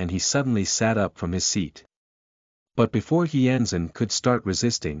drastically and he suddenly sat up from his seat. But before Huyanzhen could start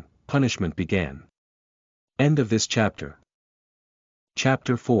resisting, punishment began. End of this chapter.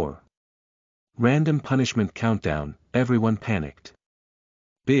 Chapter 4. Random Punishment Countdown. Everyone panicked.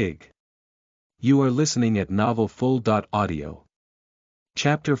 Big. You are listening at novelfull.audio.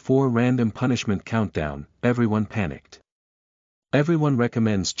 Chapter 4 Random Punishment Countdown. Everyone panicked. Everyone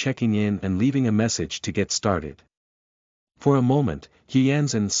recommends checking in and leaving a message to get started. For a moment,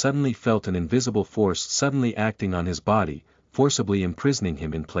 Huyanzhen suddenly felt an invisible force suddenly acting on his body, forcibly imprisoning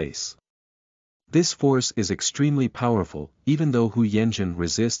him in place. This force is extremely powerful. Even though Huyanzhen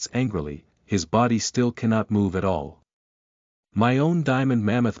resists angrily, his body still cannot move at all. My own Diamond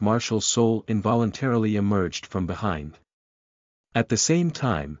Mammoth martial soul involuntarily emerged from behind. At the same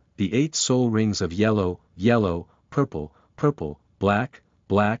time, the 8 soul rings of yellow, yellow, purple, purple, black,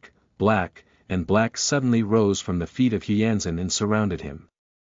 black, black, and black suddenly rose from the feet of Huyanzhen and surrounded him.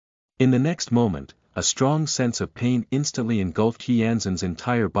 In the next moment, a strong sense of pain instantly engulfed Huyanzhen's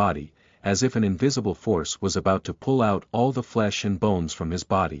entire body, as if an invisible force was about to pull out all the flesh and bones from his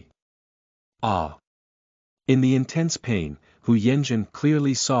body. Ah! In the intense pain, Huyanzhen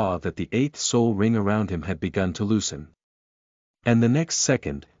clearly saw that the 8th soul ring around him had begun to loosen. And the next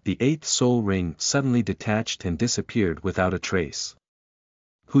second, the 8th soul ring suddenly detached and disappeared without a trace.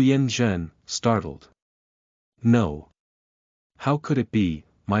 Huyanzhen, startled. No. How could it be,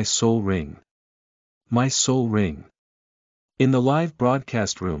 my soul ring? My soul ring. In the live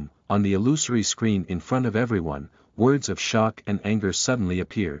broadcast room, on the illusory screen in front of everyone, words of shock and anger suddenly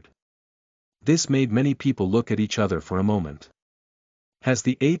appeared. This made many people look at each other for a moment. Has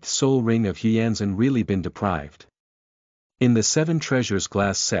the 8th soul ring of Huyanzhen really been deprived? In the 7 Treasures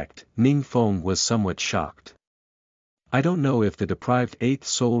Glass sect, Ning Feng was somewhat shocked. I don't know if the deprived 8th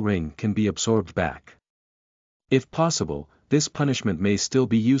soul ring can be absorbed back. If possible, this punishment may still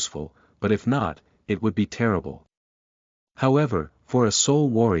be useful, but if not, it would be terrible. However, for a soul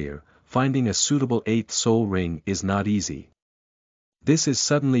warrior, finding a suitable 8th soul ring is not easy. This is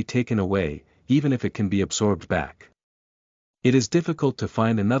suddenly taken away, even if it can be absorbed back. It is difficult to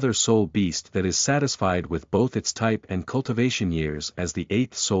find another soul beast that is satisfied with both its type and cultivation years as the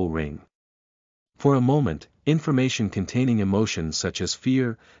 8th soul ring. For a moment, information containing emotions such as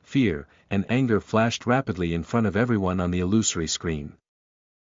fear, and anger flashed rapidly in front of everyone on the illusory screen.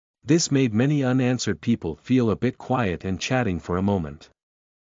 This made many unanswered people feel a bit quiet and chatting for a moment.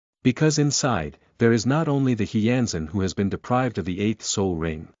 Because inside, there is not only the Huyanzhen who has been deprived of the 8th soul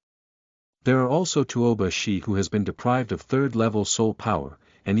ring. There are also Taoge Shi who has been deprived of 3rd level soul power,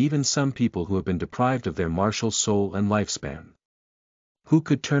 and even some people who have been deprived of their martial soul and lifespan. Who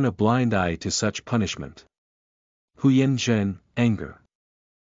could turn a blind eye to such punishment? Huyanzhen, anger.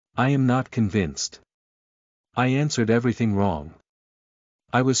 I am not convinced. I answered everything wrong.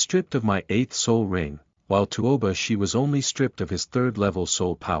 I was stripped of my 8th soul ring, while Taoge Shi was only stripped of his 3rd level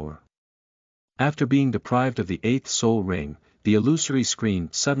soul power. After being deprived of the 8th soul ring, the illusory screen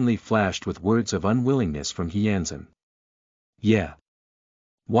suddenly flashed with words of unwillingness from Huyanzhen. Yeah.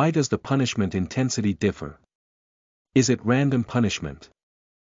 Why does the punishment intensity differ? Is it random punishment?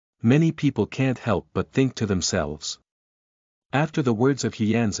 Many people can't help but think to themselves. After the words of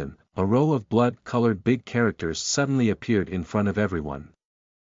Huyanzhen, a row of blood-colored big characters suddenly appeared in front of everyone.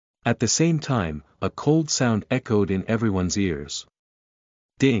 At the same time, a cold sound echoed in everyone's ears.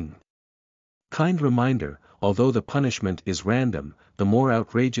 Ding! Kind reminder, although the punishment is random, the more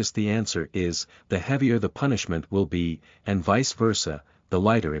outrageous the answer is, the heavier the punishment will be, and vice versa, the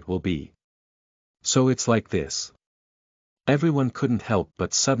lighter it will be. So it's like this. Everyone couldn't help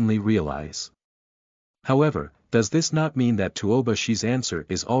but suddenly realize. However, does this not mean that Taoge Shi's answer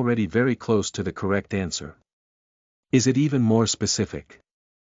is already very close to the correct answer? Is it even more specific?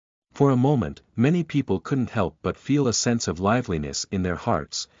 For a moment, many people couldn't help but feel a sense of liveliness in their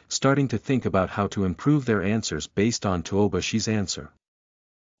hearts, starting to think about how to improve their answers based on Taoge Shi's answer.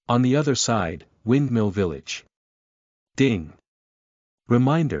 On the other side, Windmill Village. Ding!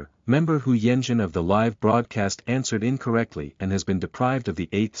 Reminder, member Huyanzhen of the live broadcast answered incorrectly and has been deprived of the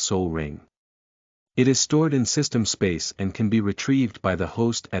 8th soul ring. It is stored in system space and can be retrieved by the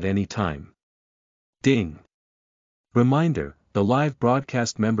host at any time. Ding! Reminder, the live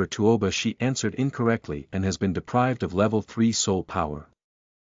broadcast member Taoge Shi answered incorrectly and has been deprived of level 3 soul power.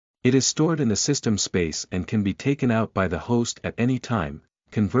 It is stored in the system space and can be taken out by the host at any time,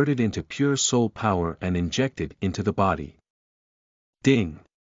 converted into pure soul power and injected into the body. Ding!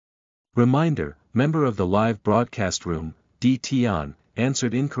 Reminder, member of the live broadcast room, D-Tian,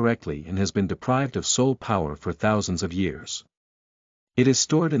 answered incorrectly and has been deprived of soul power for thousands of years. It is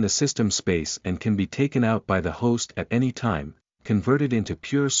stored in the system space and can be taken out by the host at any time, converted into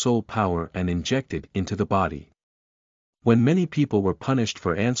pure soul power and injected into the body. When many people were punished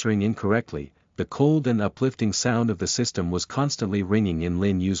for answering incorrectly, the cold and uplifting sound of the system was constantly ringing in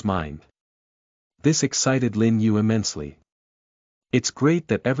Lin Yu's mind. This excited Lin Yu immensely. It's great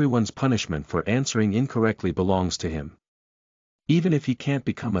that everyone's punishment for answering incorrectly belongs to him. Even if he can't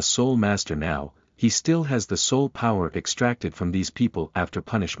become a soul master now, he still has the soul power extracted from these people after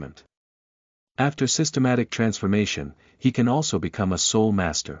punishment. After systematic transformation, he can also become a soul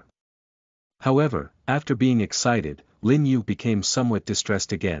master. However, after being excited, Lin Yu became somewhat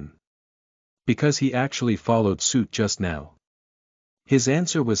distressed again. Because he actually followed suit just now. His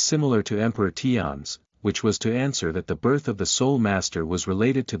answer was similar to Emperor Tian's, which was to answer that the birth of the Soul Master was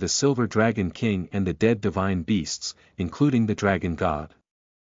related to the Silver Dragon King and the dead divine beasts, including the Dragon God.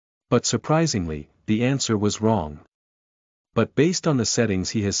 But surprisingly, the answer was wrong. But based on the settings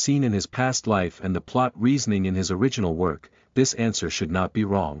he has seen in his past life and the plot reasoning in his original work, this answer should not be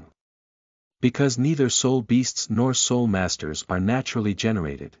wrong. Because neither soul beasts nor soul masters are naturally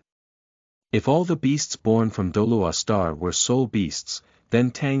generated. If all the beasts born from Douluo Star were soul beasts,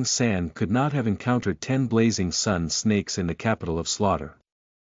 then Tang San could not have encountered 10 blazing sun snakes in the capital of slaughter.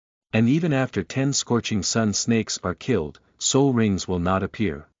 And even after 10 scorching sun snakes are killed, soul rings will not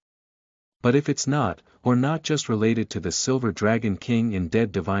appear. But if it's not, or not just related to the Silver Dragon King and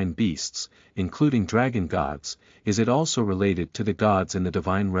dead divine beasts, including dragon gods, is it also related to the gods in the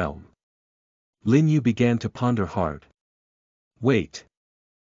divine realm? Lin Yu began to ponder hard. Wait.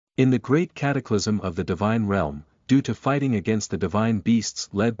 In the great cataclysm of the divine realm, due to fighting against the divine beasts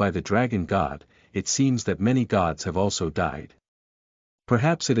led by the dragon god, it seems that many gods have also died.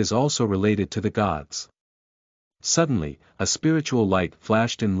 Perhaps it is also related to the gods. Suddenly, a spiritual light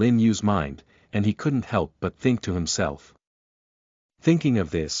flashed in Lin Yu's mind, and he couldn't help but think to himself. Thinking of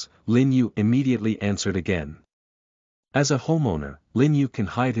this, Lin Yu immediately answered again. As a homeowner, Lin Yu can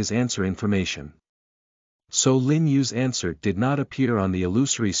hide his answer information. So Lin Yu's answer did not appear on the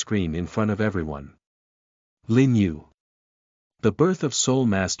illusory screen in front of everyone. Lin Yu. The birth of soul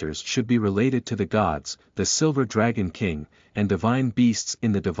masters should be related to the gods, the Silver Dragon King, and divine beasts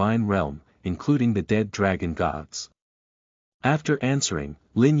in the divine realm, including the dead dragon gods. After answering,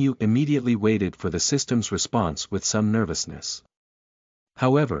 Lin Yu immediately waited for the system's response with some nervousness.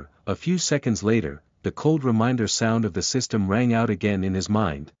 However, a few seconds later, the cold reminder sound of the system rang out again in his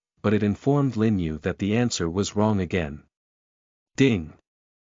mind, but it informed Lin Yu that the answer was wrong again. Ding!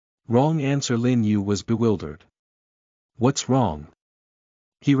 Wrong answer. Lin Yu was bewildered. What's wrong?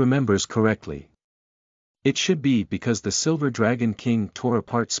 He remembers correctly. It should be because the Silver Dragon King tore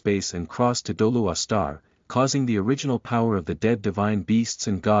apart space and crossed to Douluo Star, causing the original power of the dead divine beasts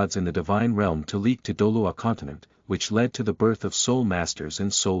and gods in the divine realm to leak to Douluo Continent, which led to the birth of soul masters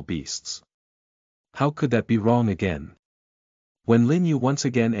and soul beasts. How could that be wrong again? When Lin Yu once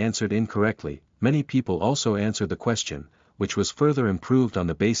again answered incorrectly, many people also answered the question, which was further improved on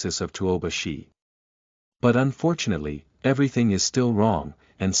the basis of Tuoba Shi. But unfortunately, everything is still wrong,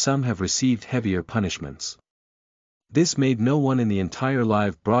 and some have received heavier punishments. This made no one in the entire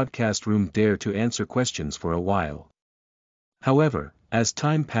live broadcast room dare to answer questions for a while. However, as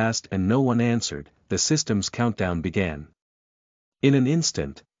time passed and no one answered, the system's countdown began. In an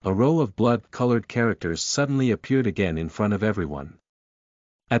instant, a row of blood-colored characters suddenly appeared again in front of everyone.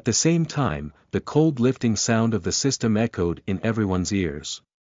 At the same time, the cold lifting sound of the system echoed in everyone's ears.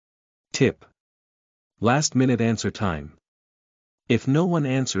 Tip. Last-minute answer time. If no one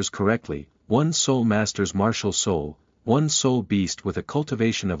answers correctly, one soul master's martial soul, one soul beast with a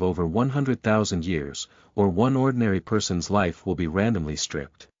cultivation of over 100,000 years, or one ordinary person's life will be randomly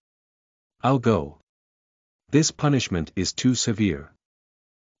stripped. I'll go. This punishment is too severe.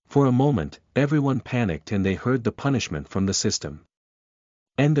 For a moment, everyone panicked and they heard the punishment from the system.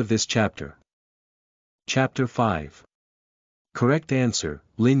 End of this chapter. Chapter 5. Correct answer,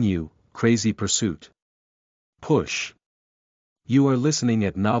 Lin Yu, Crazy Pursuit. Push. You are listening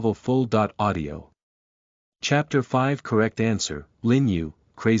at novelfull.audio. Chapter 5. Correct answer, Lin Yu,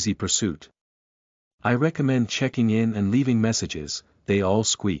 Crazy Pursuit. I recommend checking in and leaving messages, they all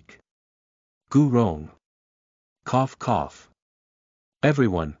squeak. Gu Rong. Cough cough.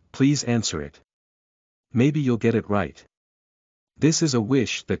 Everyone, please answer it. Maybe you'll get it right. This is a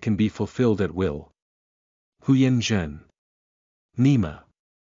wish that can be fulfilled at will. Huyanzhen. Nima.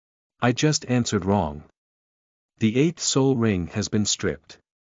 I just answered wrong. The 8th soul ring has been stripped.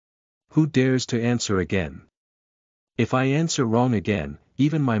 Who dares to answer again? If I answer wrong again,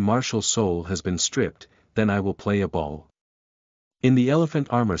 even my martial soul has been stripped, then I will play a ball. In the elephant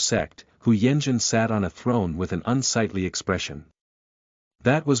armor sect, Huyanzhen sat on a throne with an unsightly expression.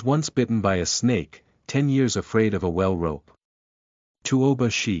 That was once bitten by a snake, 10 years afraid of a well rope.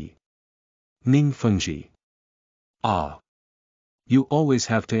 Tuoba Shi. Ning Fengji. Ah. You always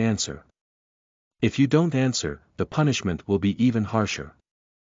have to answer. If you don't answer, the punishment will be even harsher.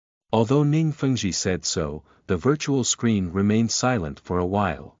 Although Ning Fengji said so, the virtual screen remained silent for a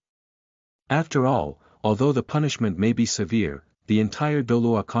while. After all, although the punishment may be severe, the entire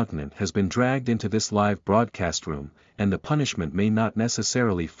Douluo Continent has been dragged into this live broadcast room, and the punishment may not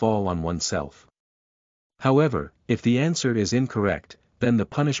necessarily fall on oneself. However, if the answer is incorrect, then the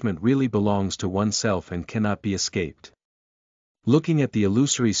punishment really belongs to oneself and cannot be escaped. Looking at the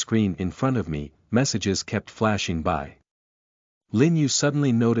illusory screen in front of me, messages kept flashing by. Lin Yu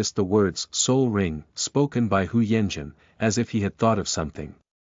suddenly noticed the words "soul ring" spoken by Huyanzhen, as if he had thought of something.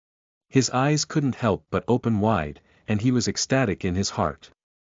 His eyes couldn't help but open wide, and he was ecstatic in his heart.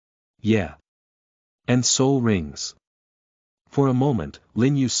 Yeah. And soul rings. For a moment,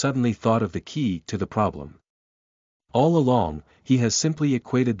 Lin Yu suddenly thought of the key to the problem. All along, he has simply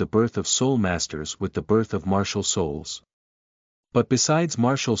equated the birth of soul masters with the birth of martial souls. But besides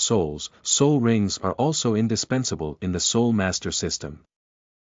martial souls, soul rings are also indispensable in the soul master system.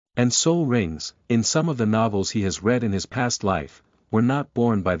 And soul rings, in some of the novels he has read in his past life, were not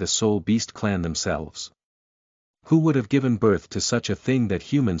born by the soul beast clan themselves. Who would have given birth to such a thing that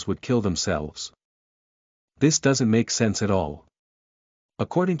humans would kill themselves? This doesn't make sense at all.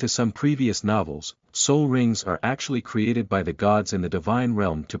 According to some previous novels, soul rings are actually created by the gods in the divine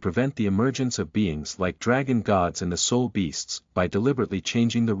realm to prevent the emergence of beings like dragon gods and the soul beasts, by deliberately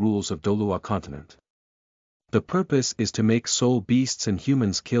changing the rules of Douluo Continent. The purpose is to make soul beasts and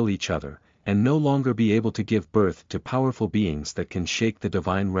humans kill each other, and no longer be able to give birth to powerful beings that can shake the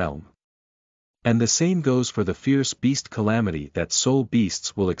divine realm. And the same goes for the fierce beast calamity that soul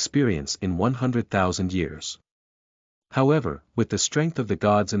beasts will experience in 100,000 years. However, with the strength of the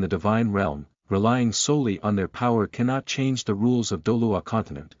gods in the divine realm, relying solely on their power cannot change the rules of Douluo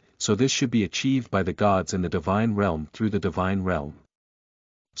Continent, so this should be achieved by the gods in the divine realm through the divine realm.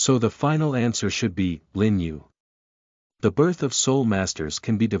 So the final answer should be, Lin Yu. The birth of soul masters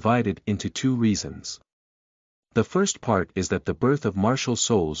can be divided into two reasons. The first part is that the birth of martial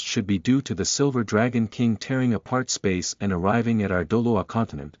souls should be due to the Silver Dragon King tearing apart space and arriving at our Douluo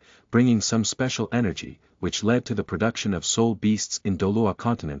Continent, bringing some special energy, which led to the production of soul beasts in Douluo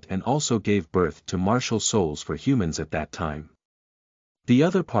Continent and also gave birth to martial souls for humans at that time. The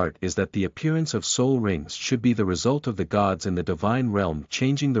other part is that the appearance of soul rings should be the result of the gods in the divine realm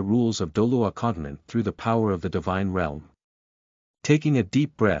changing the rules of Douluo Continent through the power of the divine realm. Taking a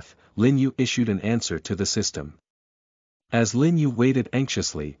deep breath, Lin Yu issued an answer to the system. As Lin Yu waited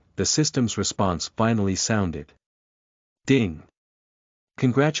anxiously, the system's response finally sounded. Ding!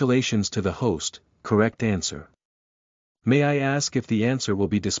 Congratulations to the host, correct answer. May I ask if the answer will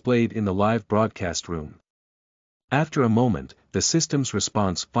be displayed in the live broadcast room? After a moment, the system's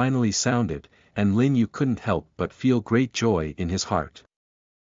response finally sounded, and Lin Yu couldn't help but feel great joy in his heart.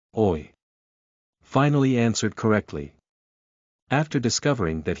 Oi! Finally answered correctly. After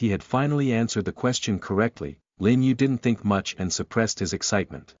discovering that he had finally answered the question correctly, Lin Yu didn't think much and suppressed his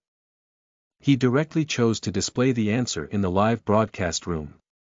excitement. He directly chose to display the answer in the live broadcast room.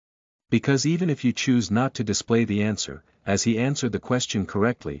 Because even if you choose not to display the answer, as he answered the question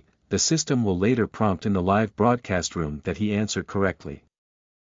correctly, the system will later prompt in the live broadcast room that he answered correctly.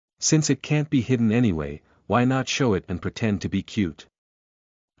 Since it can't be hidden anyway, why not show it and pretend to be cute?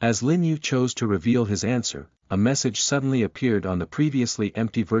 As Lin Yu chose to reveal his answer, a message suddenly appeared on the previously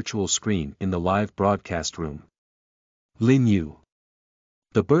empty virtual screen in the live broadcast room. Lin Yu.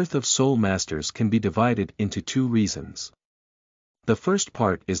 The birth of soul masters can be divided into two reasons. The first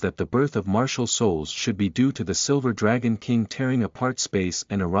part is that the birth of martial souls should be due to the Silver Dragon King tearing apart space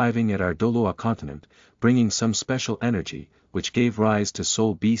and arriving at our Douluo Continent, bringing some special energy, which gave rise to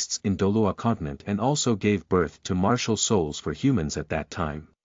soul beasts in Douluo Continent and also gave birth to martial souls for humans at that time.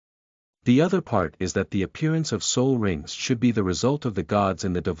 The other part is that the appearance of soul rings should be the result of the gods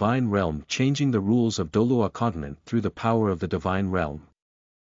in the divine realm changing the rules of Douluo Continent through the power of the divine realm.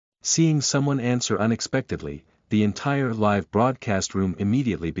 Seeing someone answer unexpectedly, the entire live broadcast room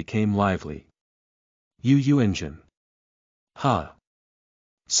immediately became lively. Huyanzhen. Ha!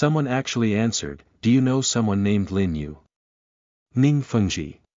 Someone actually answered, do you know someone named Lin Yu? Ning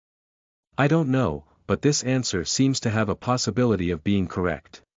Fengji. I don't know, but this answer seems to have a possibility of being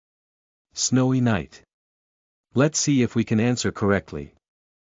correct. Snowy night. Let's see if we can answer correctly.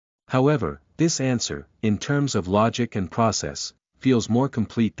 However, this answer, in terms of logic and process, feels more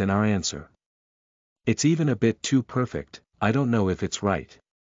complete than our answer. It's even a bit too perfect, I don't know if it's right.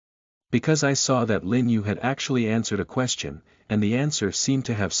 Because I saw that Lin Yu had actually answered a question, and the answer seemed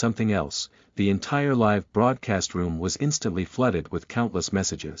to have something else, the entire live broadcast room was instantly flooded with countless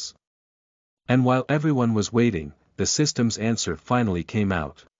messages. And while everyone was waiting, the system's answer finally came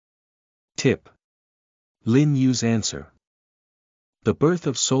out. Tip. Lin Yu's answer. The birth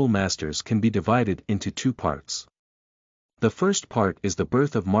of soul masters can be divided into two parts. The first part is the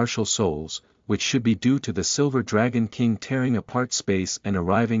birth of martial souls, which should be due to the Silver Dragon King tearing apart space and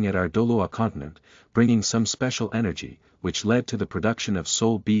arriving at our Douluo Continent, bringing some special energy, which led to the production of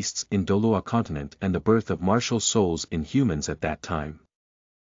soul beasts in Douluo Continent and the birth of martial souls in humans at that time.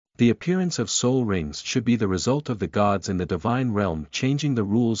 The appearance of soul rings should be the result of the gods in the divine realm changing the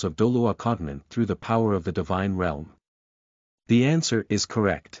rules of Douluo Continent through the power of the divine realm. The answer is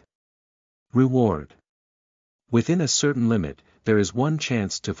correct. Reward. Within a certain limit, there is one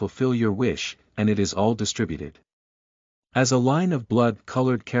chance to fulfill your wish, and it is all distributed. As a line of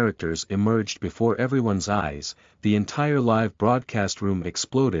blood-colored characters emerged before everyone's eyes, the entire live broadcast room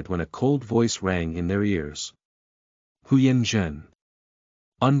exploded when a cold voice rang in their ears. Huyanzhen.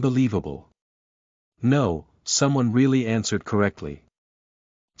 Unbelievable. No, someone really answered correctly.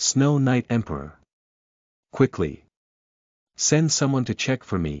 Snow Knight Emperor. Quickly. Send someone to check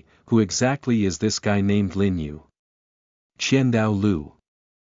for me, who exactly is this guy named Lin Yu? Qiandao Lu.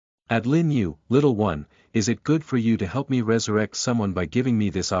 At Lin Yu, little one, is it good for you to help me resurrect someone by giving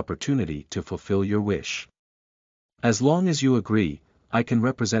me this opportunity to fulfill your wish? As long as you agree, I can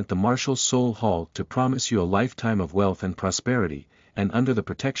represent the Martial Soul Hall to promise you a lifetime of wealth and prosperity, and under the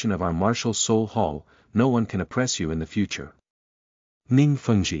protection of our Martial Soul Hall, no one can oppress you in the future. Ning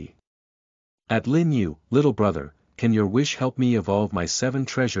Fengji. At Lin Yu, little brother, can your wish help me evolve my 7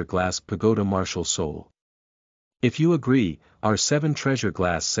 treasure glass pagoda martial soul? If you agree, our 7 treasure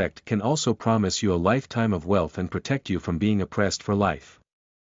glass sect can also promise you a lifetime of wealth and protect you from being oppressed for life.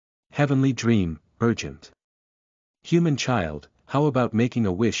 Heavenly dream, urgent. Human child, how about making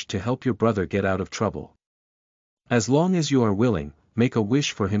a wish to help your brother get out of trouble? As long as you are willing, make a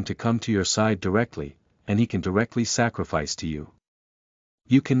wish for him to come to your side directly, and he can directly sacrifice to you.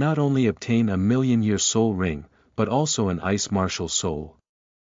 You can not only obtain a 1,000,000-year soul ring, but also an ice martial soul.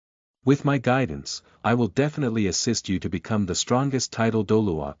 With my guidance, I will definitely assist you to become the strongest title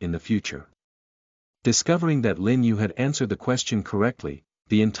Douluo in the future. Discovering that Lin Yu had answered the question correctly,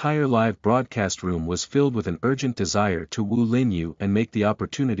 the entire live broadcast room was filled with an urgent desire to woo Lin Yu and make the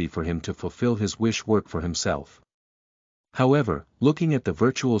opportunity for him to fulfill his wish work for himself. However, looking at the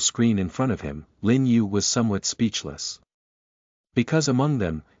virtual screen in front of him, Lin Yu was somewhat speechless. Because among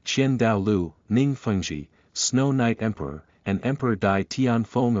them, Qian Daolu, Ning Fengji, Snow Knight Emperor, and Emperor Dai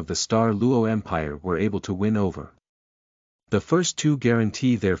Tianfeng of the Star Luo Empire were able to win over. The first 2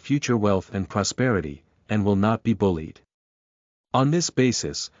 guarantee their future wealth and prosperity, and will not be bullied. On this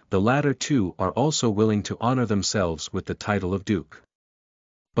basis, the latter 2 are also willing to honor themselves with the title of Duke.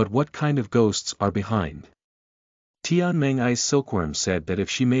 But what kind of ghosts are behind? Tianmeng Ice Silkworm said that if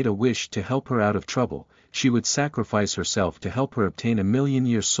she made a wish to help her out of trouble, she would sacrifice herself to help her obtain a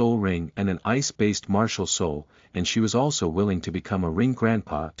 1,000,000-year soul ring and an ice-based martial soul, and she was also willing to become a ring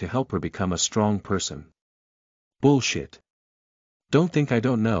grandpa to help her become a strong person. Bullshit. Don't think I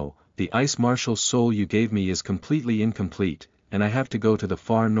don't know, the ice martial soul you gave me is completely incomplete, and I have to go to the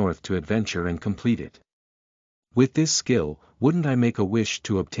far north to adventure and complete it. With this skill, wouldn't I make a wish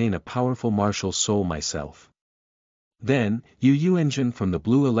to obtain a powerful martial soul myself? Then, Huyanzhen from the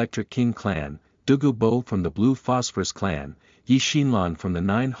Blue Electric King clan, Dugu Bo from the Blue Phosphorus clan, Yi Xinlan from the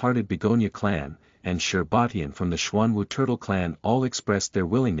Nine-Hearted Begonia clan, and Sherbatian from the Xuanwu Turtle clan all expressed their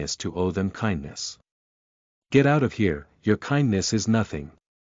willingness to owe them kindness. Get out of here, your kindness is nothing.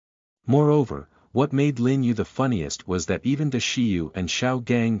 Moreover, what made Lin Yu the funniest was that even Da Shiyu and Xiao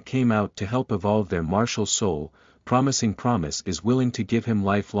Gang came out to help evolve their martial soul, promising Promise is willing to give him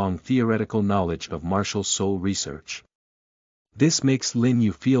lifelong theoretical knowledge of martial soul research. This makes Lin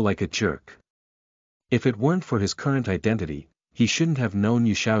Yu feel like a jerk. If it weren't for his current identity, he shouldn't have known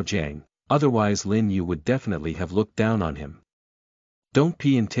Yu Xiaojiang, otherwise Lin Yu would definitely have looked down on him. Don't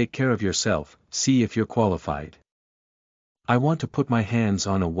pee and take care of yourself, see if you're qualified. I want to put my hands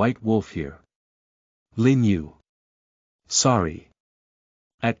on a white wolf here. Lin Yu. Sorry.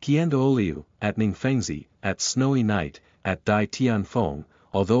 At Qiandaoliu, at Ningfengzi, at Snowy Night, at Dai Tianfeng,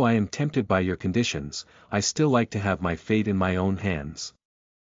 although I am tempted by your conditions, I still like to have my fate in my own hands.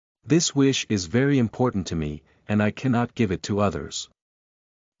 This wish is very important to me, and I cannot give it to others.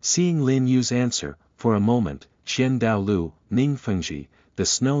 Seeing Lin Yu's answer, for a moment, Qian Daolu, Ning Fengji, the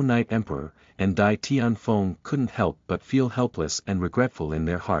Snow Knight Emperor, and Dai Tianfeng couldn't help but feel helpless and regretful in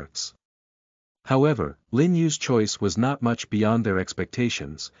their hearts. However, Lin Yu's choice was not much beyond their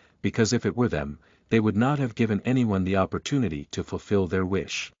expectations, because if it were them, they would not have given anyone the opportunity to fulfill their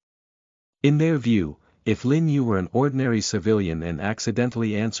wish. In their view, if Lin Yu were an ordinary civilian and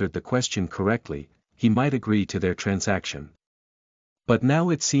accidentally answered the question correctly, he might agree to their transaction. But now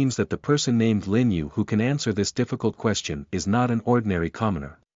it seems that the person named Lin Yu who can answer this difficult question is not an ordinary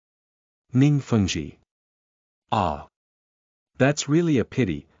commoner. Ning Fengji. Ah. That's really a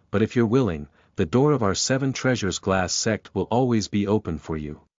pity, but if you're willing, the door of our 7 treasures glass sect will always be open for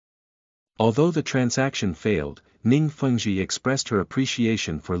you. Although the transaction failed, Ning Fengji expressed her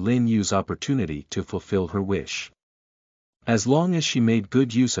appreciation for Lin Yu's opportunity to fulfill her wish. As long as she made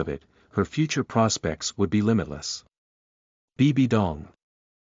good use of it, her future prospects would be limitless. Bibi Dong.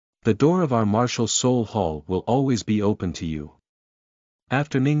 The door of our martial soul hall will always be open to you.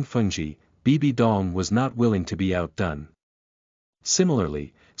 After Ning Fengji, Bibi Dong was not willing to be outdone.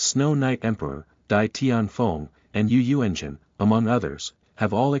 Similarly, Snow Knight Emperor, Dai Tianfeng, and Huyanzhen, among others,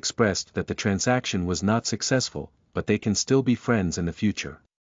 have all expressed that the transaction was not successful, but they can still be friends in the future.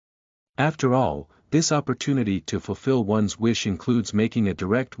 After all, this opportunity to fulfill one's wish includes making a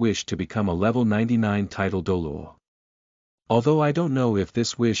direct wish to become a level 99 title Douluo. Although I don't know if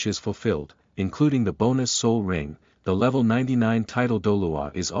this wish is fulfilled, including the bonus soul ring, the level 99 title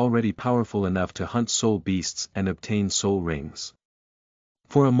Douluo is already powerful enough to hunt soul beasts and obtain soul rings.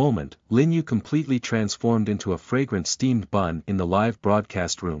 For a moment, Lin Yu completely transformed into a fragrant steamed bun in the live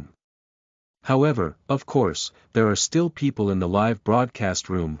broadcast room. However, of course, there are still people in the live broadcast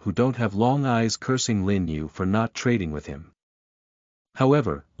room who don't have long eyes cursing Lin Yu for not trading with him.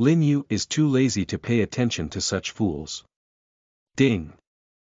 However, Lin Yu is too lazy to pay attention to such fools. Ding!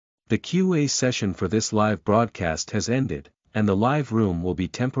 The QA session for this live broadcast has ended, and the live room will be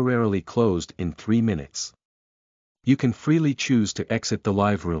temporarily closed in 3 minutes. You can freely choose to exit the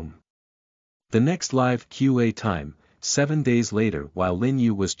live room. The next live QA time, 7 days later, while Lin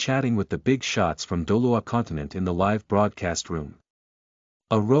Yu was chatting with the big shots from Douluo Continent in the live broadcast room.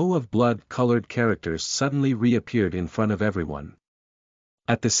 A row of blood-colored characters suddenly reappeared in front of everyone.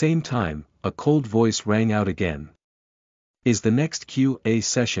 At the same time, a cold voice rang out again. Is the next QA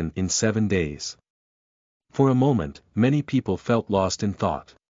session in 7 days? For a moment, many people felt lost in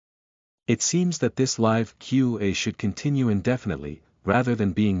thought. It seems that this live QA should continue indefinitely, rather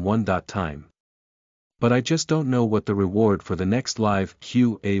than being one-time. But I just don't know what the reward for the next live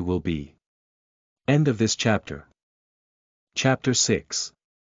QA will be. End of this chapter. Chapter 6.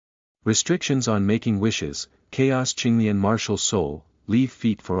 Restrictions on making wishes, Chaos Qinglian Martial Soul, Leave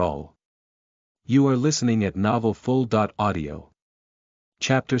Feet for All. You are listening at Novel Full.audio.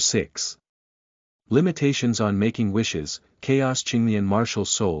 Chapter 6. Limitations on making wishes, Chaos Qinglian Martial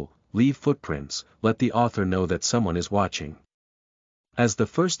Soul, Leave Footprints, let the author know that someone is watching. As the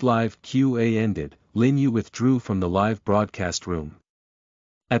first live QA ended, Lin Yu withdrew from the live broadcast room.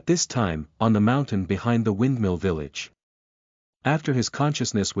 At this time, on the mountain behind the windmill village. After his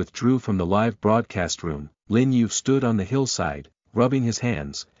consciousness withdrew from the live broadcast room, Lin Yu stood on the hillside, rubbing his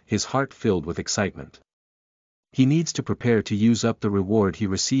hands, his heart filled with excitement. He needs to prepare to use up the reward he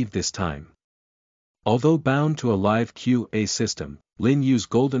received this time. Although bound to a live QA system, Lin Yu's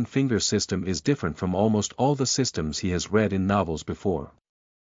Golden Finger system is different from almost all the systems he has read in novels before.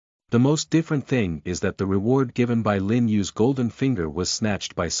 The most different thing is that the reward given by Lin Yu's Golden Finger was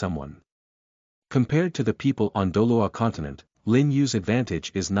snatched by someone. Compared to the people on Douluo Continent, Lin Yu's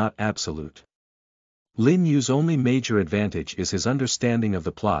advantage is not absolute. Lin Yu's only major advantage is his understanding of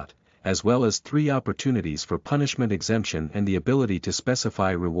the plot, as well as 3 opportunities for punishment exemption and the ability to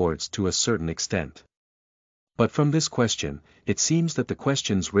specify rewards to a certain extent. But from this question, it seems that the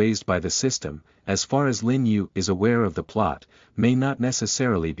questions raised by the system, as far as Lin Yu is aware of the plot, may not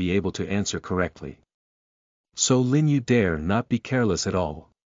necessarily be able to answer correctly. So Lin Yu dare not be careless at all.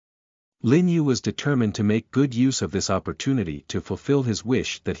 Lin Yu was determined to make good use of this opportunity to fulfill his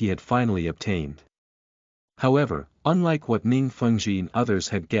wish that he had finally obtained. However, unlike what Ning Fengji and others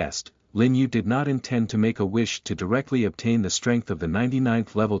had guessed, Lin Yu did not intend to make a wish to directly obtain the strength of the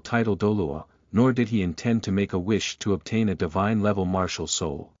 99th level title Douluo, nor did he intend to make a wish to obtain a divine level martial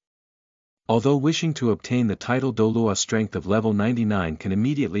soul. Although wishing to obtain the title Douluo strength of level 99 can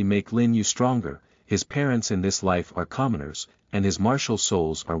immediately make Lin Yu stronger, his parents in this life are commoners, and his martial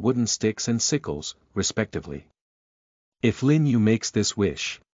souls are wooden sticks and sickles, respectively. If Lin Yu makes this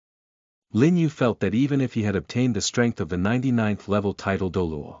wish, Lin Yu felt that even if he had obtained the strength of the 99th level title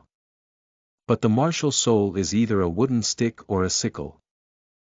Douluo, but the martial soul is either a wooden stick or a sickle.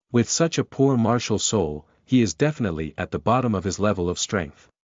 With such a poor martial soul, he is definitely at the bottom of his level of strength.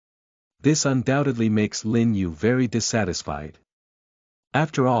 This undoubtedly makes Lin Yu very dissatisfied.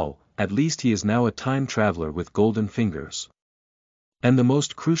 After all, at least he is now a time traveler with golden fingers. And the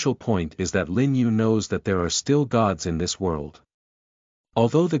most crucial point is that Lin Yu knows that there are still gods in this world.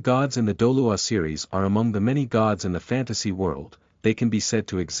 Although the gods in the Douluo series are among the many gods in the fantasy world, they can be said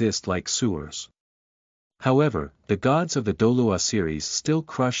to exist like sewers. However, the gods of the Douluo series still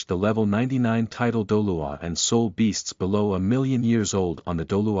crush the level 99 title Douluo and soul beasts below 1,000,000 years old on the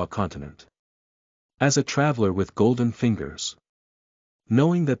Douluo continent. As a traveler with golden fingers,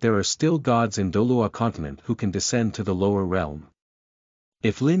 knowing that there are still gods in Douluo continent who can descend to the lower realm.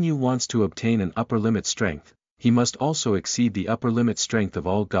 If Lin Yu wants to obtain an upper limit strength, he must also exceed the upper limit strength of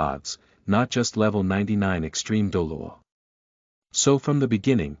all gods, not just level 99 extreme Douluo. So from the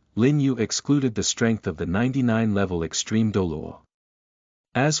beginning, Lin Yu excluded the strength of the 99 level extreme Douluo.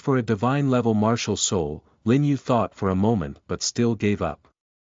 As for a divine level martial soul, Lin Yu thought for a moment but still gave up.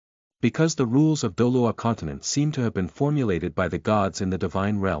 Because the rules of Douluo continent seem to have been formulated by the gods in the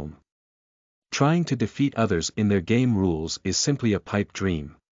divine realm. Trying to defeat others in their game rules is simply a pipe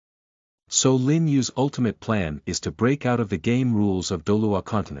dream. So Lin Yu's ultimate plan is to break out of the game rules of Douluo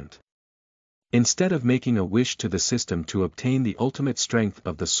continent. Instead of making a wish to the system to obtain the ultimate strength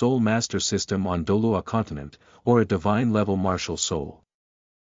of the Soul Master system on Douluo continent, or a divine level martial soul.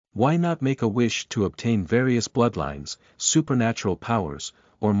 Why not make a wish to obtain various bloodlines, supernatural powers,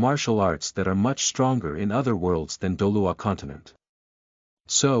 or martial arts that are much stronger in other worlds than Douluo continent?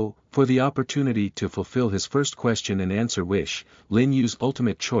 So, for the opportunity to fulfill his first question and answer wish, Lin Yu's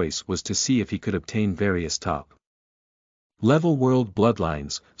ultimate choice was to see if he could obtain various top level world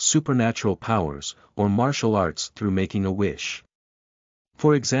bloodlines, supernatural powers, or martial arts through making a wish.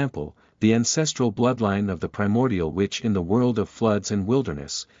 For example, the ancestral bloodline of the primordial witch in the world of floods and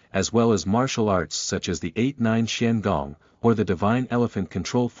wilderness, as well as martial arts such as the 8-9 Xian Gong, or the divine elephant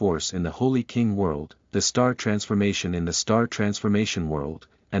control force in the Holy King world, the star transformation in the star transformation world,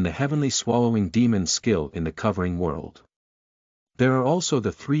 and the heavenly swallowing demon skill in the covering world. There are also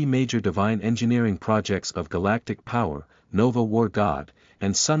the three major divine engineering projects of galactic power, Nova War God,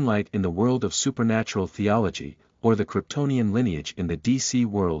 and Sunlight in the world of supernatural theology, or the Kryptonian lineage in the DC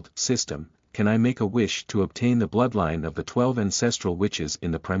world system. Can I make a wish to obtain the bloodline of the 12 ancestral witches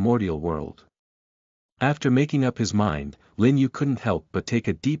in the primordial world? After making up his mind, Lin Yu couldn't help but take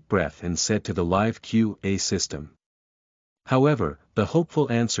a deep breath and said to the live QA system. However, the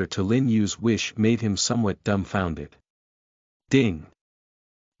hopeful answer to Lin Yu's wish made him somewhat dumbfounded. Ding!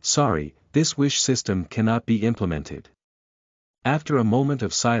 Sorry, this wish system cannot be implemented. After a moment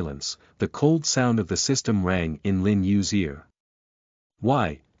of silence, the cold sound of the system rang in Lin Yu's ear.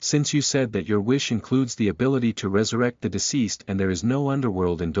 Why, since you said that your wish includes the ability to resurrect the deceased and there is no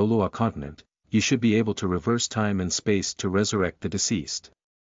underworld in Douluo Continent, you should be able to reverse time and space to resurrect the deceased.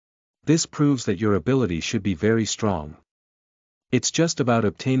 This proves that your ability should be very strong. It's just about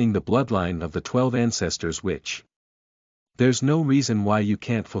obtaining the bloodline of the 12 ancestors which. There's no reason why you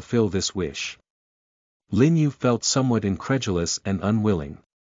can't fulfill this wish. Lin Yu felt somewhat incredulous and unwilling.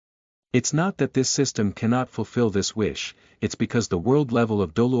 It's not that this system cannot fulfill this wish, it's because the world level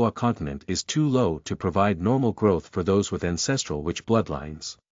of Douluo Continent is too low to provide normal growth for those with ancestral witch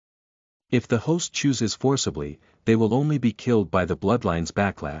bloodlines. If the host chooses forcibly, they will only be killed by the bloodline's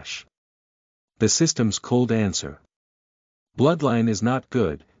backlash. The system's cold answer. Bloodline is not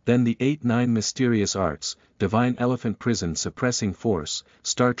good, then the 8-9 mysterious arts, divine elephant prison suppressing force,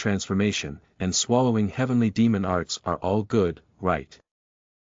 star transformation, and swallowing heavenly demon arts are all good, right?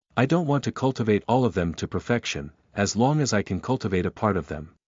 I don't want to cultivate all of them to perfection, as long as I can cultivate a part of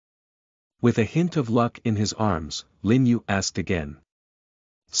them. With a hint of luck in his arms, Lin Yu asked again.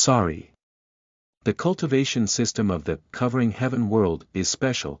 Sorry. The cultivation system of the covering heaven world is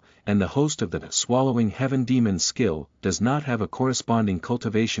special, and the host of the swallowing heaven demon skill does not have a corresponding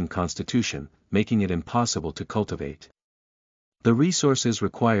cultivation constitution, making it impossible to cultivate. The resources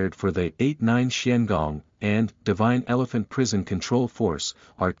required for the 8-9 Xiangong and divine elephant prison control force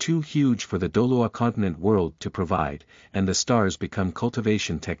are too huge for the Douluo Continent world to provide, and the stars become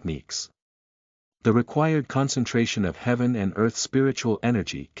cultivation techniques. The required concentration of heaven and earth spiritual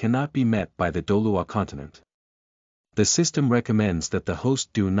energy cannot be met by the Douluo Continent. The system recommends that the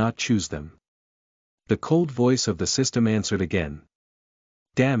host do not choose them. The cold voice of the system answered again.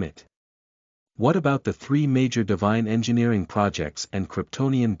 Damn it! What about the three major divine engineering projects and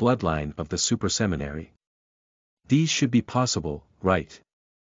Kryptonian bloodline of the super seminary? These should be possible, right?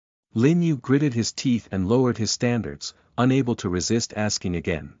 Lin Yu gritted his teeth and lowered his standards, unable to resist asking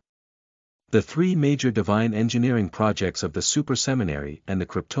again. The three major divine engineering projects of the super seminary and the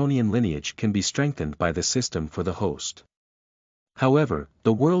Kryptonian lineage can be strengthened by the system for the host. However,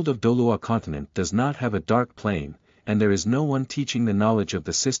 the world of Douluo Continent does not have a dark plane, and there is no one teaching the knowledge of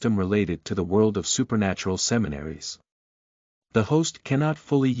the system related to the world of supernatural seminaries. The host cannot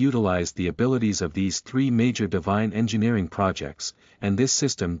fully utilize the abilities of these three major divine engineering projects, and this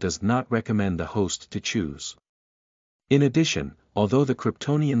system does not recommend the host to choose. In addition, although the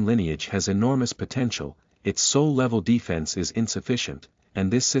Kryptonian lineage has enormous potential, its soul-level defense is insufficient, and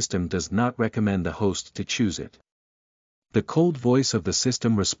this system does not recommend the host to choose it. The cold voice of the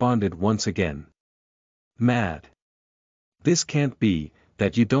system responded once again. Mad. This can't be,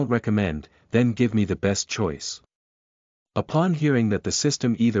 that you don't recommend, then give me the best choice. Upon hearing that the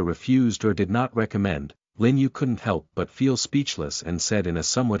system either refused or did not recommend, Lin Yu couldn't help but feel speechless and said in a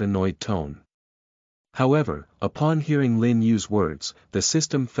somewhat annoyed tone. However, upon hearing Lin Yu's words, the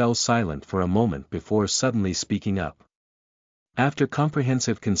system fell silent for a moment before suddenly speaking up. After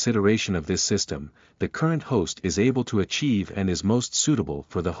comprehensive consideration of this system, the current host is able to achieve and is most suitable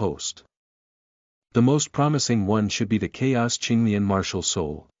for the host. The most promising one should be the Chaos Qinglian martial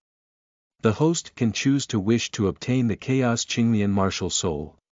soul. The host can choose to wish to obtain the Chaos Qinglian martial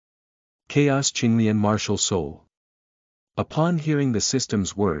soul. Chaos Qinglian martial soul. Upon hearing the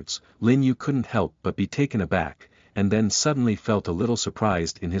system's words, Lin Yu couldn't help but be taken aback, and then suddenly felt a little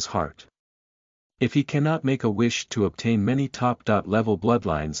surprised in his heart. If he cannot make a wish to obtain many top-level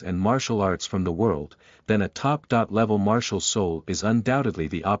bloodlines and martial arts from the world, then a top-level martial soul is undoubtedly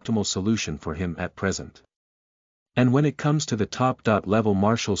the optimal solution for him at present. And when it comes to the top-level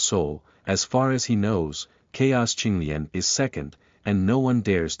martial soul, as far as he knows, Chaos Qinglian is second, and no one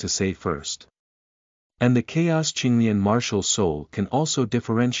dares to say first. And the Chaos Qinglian martial soul can also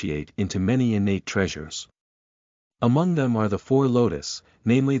differentiate into many innate treasures. Among them are the four lotus,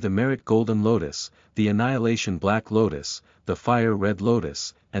 namely the merit golden lotus, the annihilation black lotus, the fire red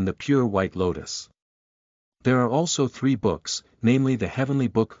lotus, and the pure white lotus. There are also 3 books, namely the heavenly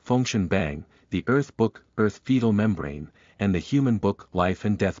book Fengshen Bang, the earth book Earth Fetal Membrane, and the human book Life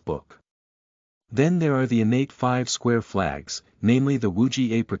and Death book. Then there are the innate 5 square flags, namely the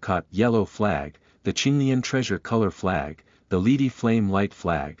Wuji apricot yellow flag, the Qinglian treasure color flag, the Lidi flame light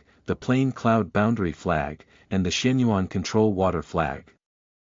flag, the plain cloud boundary flag, and the Shenyuan control water flag.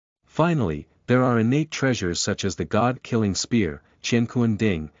 Finally, there are innate treasures such as the god-killing spear, Qiankuan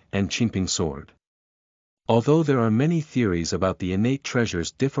Ding, and Qingping sword. Although there are many theories about the innate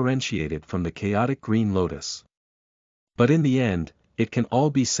treasures differentiated from the chaotic green lotus. But in the end, it can all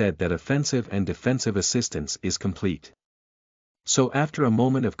be said that offensive and defensive assistance is complete. So after a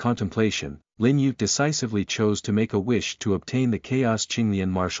moment of contemplation, Lin Yu decisively chose to make a wish to obtain the Chaos Qinglian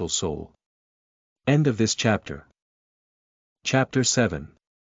martial soul. End of this chapter. Chapter 7.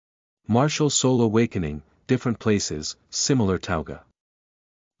 Martial Soul Awakening, Different Places, Similar Taoge.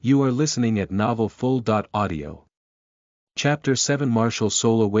 You are listening at novelfull.audio. Chapter 7 Martial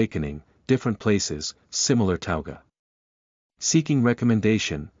Soul Awakening, Different Places, Similar Taoge. Seeking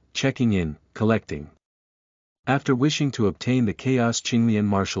recommendation, checking in, collecting. After wishing to obtain the Chaos Qinglian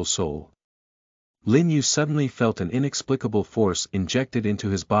martial soul, Lin Yu suddenly felt an inexplicable force injected into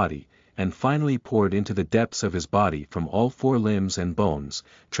his body, and finally poured into the depths of his body from all 4 limbs and bones,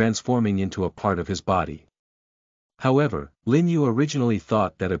 transforming into a part of his body. However, Lin Yu originally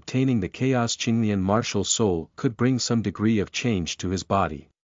thought that obtaining the Chaos Qinglian martial soul could bring some degree of change to his body.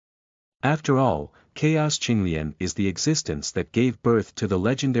 After all, Chaos Qinglian is the existence that gave birth to the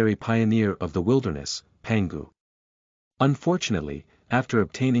legendary pioneer of the wilderness, Pangu. Unfortunately, after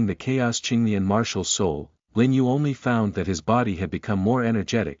obtaining the Chaos Qinglian martial soul, Lin Yu only found that his body had become more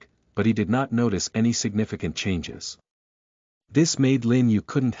energetic, but he did not notice any significant changes. This made Lin Yu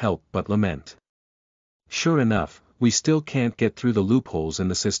couldn't help but lament. Sure enough, we still can't get through the loopholes in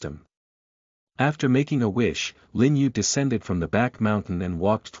the system. After making a wish, Lin Yu descended from the back mountain and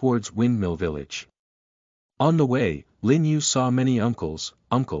walked towards Windmill Village. On the way, Lin Yu saw many uncles,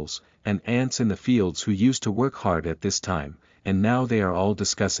 and aunts in the fields who used to work hard at this time, and now they are all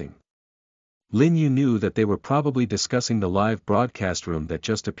discussing. Lin Yu knew that they were probably discussing the live broadcast room that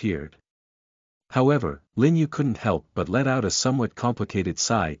just appeared. However, Lin Yu couldn't help but let out a somewhat complicated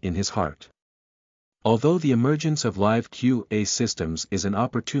sigh in his heart. Although the emergence of live QA systems is an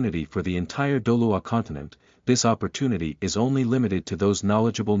opportunity for the entire Douluo Continent, this opportunity is only limited to those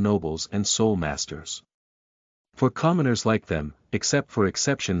knowledgeable nobles and soul masters. For commoners like them, except for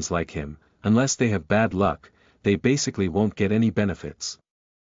exceptions like him, unless they have bad luck, they basically won't get any benefits.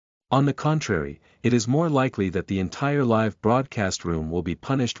 On the contrary, it is more likely that the entire live broadcast room will be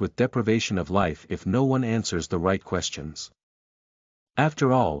punished with deprivation of life if no one answers the right questions.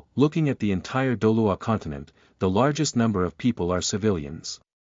 After all, looking at the entire Douluo Continent, the largest number of people are civilians.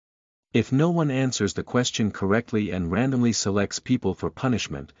 If no one answers the question correctly and randomly selects people for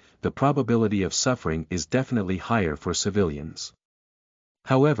punishment, the probability of suffering is definitely higher for civilians.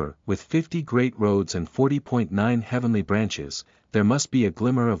 However, with 50 great roads and 40.9 heavenly branches, there must be a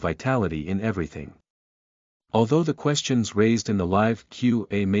glimmer of vitality in everything. Although the questions raised in the live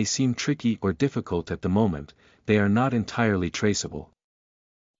QA may seem tricky or difficult at the moment, they are not entirely traceable.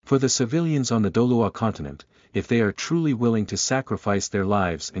 For the civilians on the Douluo Continent, if they are truly willing to sacrifice their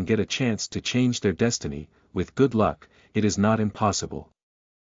lives and get a chance to change their destiny, with good luck, it is not impossible.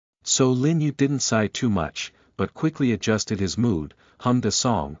 So Lin Yu didn't sigh too much, but quickly adjusted his mood, hummed a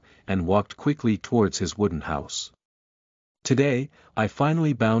song, and walked quickly towards his wooden house. Today, I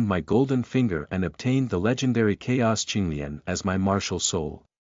finally bound my golden finger and obtained the legendary Chaos Qinglian as my martial soul.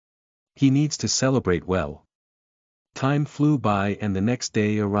 He needs to celebrate well. Time flew by and the next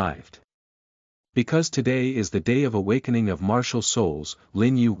day arrived. Because today is the day of awakening of martial souls,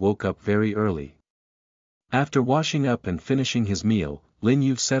 Lin Yu woke up very early. After washing up and finishing his meal, Lin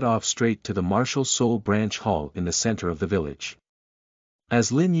Yu set off straight to the Martial Soul Branch Hall in the center of the village.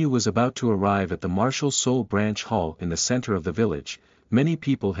 As Lin Yu was about to arrive at the Martial Soul Branch Hall in the center of the village, many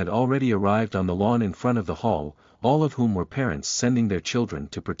people had already arrived on the lawn in front of the hall, all of whom were parents sending their children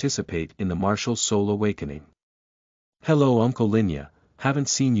to participate in the Martial Soul Awakening. Hello Uncle Linya, haven't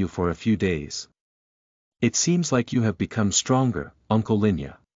seen you for a few days. It seems like you have become stronger, Uncle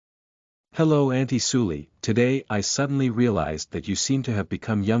Linya. Hello Auntie Suli, today I suddenly realized that you seem to have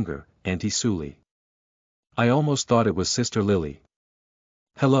become younger, Auntie Suli. I almost thought it was Sister Lily.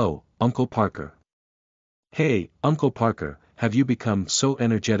 Hello, Uncle Parker. Hey, Uncle Parker, have you become so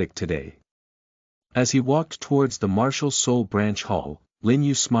energetic today? As he walked towards the Martial Soul Branch Hall, Lin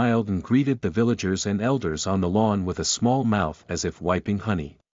Yu smiled and greeted the villagers and elders on the lawn with a small mouth as if wiping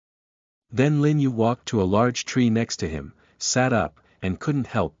honey. Then Lin Yu walked to a large tree next to him, sat up, and couldn't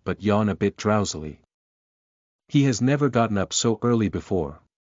help but yawn a bit drowsily. He has never gotten up so early before.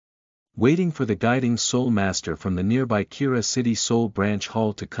 Waiting for the guiding soul master from the nearby Kira City Soul Branch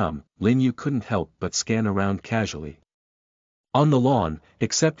Hall to come, Lin Yu couldn't help but scan around casually. On the lawn,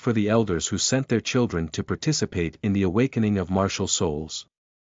 except for the elders who sent their children to participate in the awakening of martial souls.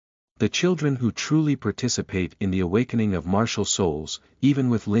 The children who truly participate in the awakening of martial souls, even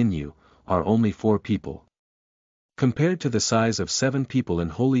with Lin Yu, are only 4 people. Compared to the size of 7 people in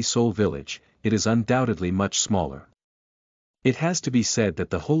Holy Soul Village, it is undoubtedly much smaller. It has to be said that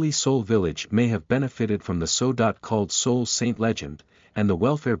the Holy Soul Village may have benefited from the so-called Soul Saint legend, and the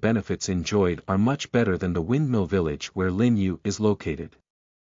welfare benefits enjoyed are much better than the Windmill Village where Lin Yu is located.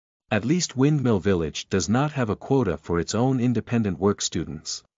 At least Windmill Village does not have a quota for its own independent work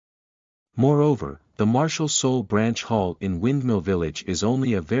students. Moreover, the Martial Soul Branch Hall in Windmill Village is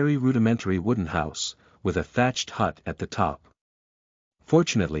only a very rudimentary wooden house, with a thatched hut at the top.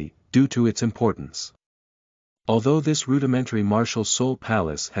 Fortunately, due to its importance. Although this rudimentary Martial Soul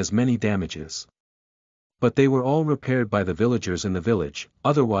Palace has many damages. But they were all repaired by the villagers in the village,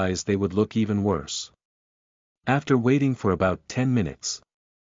 otherwise they would look even worse. After waiting for about 10 minutes.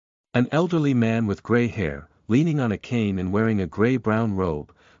 An elderly man with gray hair, leaning on a cane and wearing a gray-brown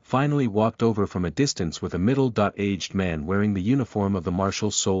robe, finally walked over from a distance with a middle-aged man wearing the uniform of the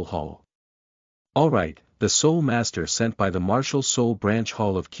Martial Soul Hall. Alright, the Soul Master sent by the Martial Soul Branch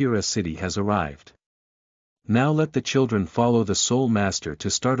Hall of Kira City has arrived. Now let the children follow the Soul Master to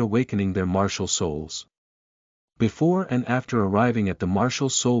start awakening their martial souls. Before and after arriving at the Martial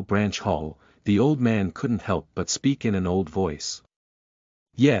Soul Branch Hall, the old man couldn't help but speak in an old voice.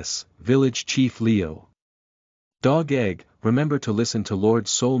 Yes, Village Chief Leo. Dog Egg, remember to listen to Lord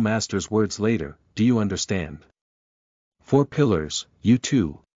Soul Master's words later, do you understand? 4 pillars, you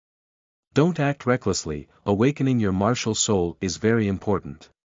too. Don't act recklessly, awakening your martial soul is very important.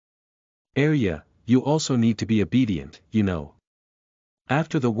 Area, you also need to be obedient, you know.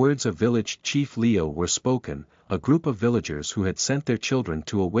 After the words of Village Chief Leo were spoken, a group of villagers who had sent their children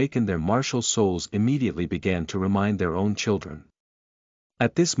to awaken their martial souls immediately began to remind their own children.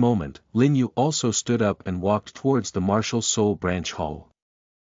 At this moment, Lin Yu also stood up and walked towards the Martial Soul Branch Hall.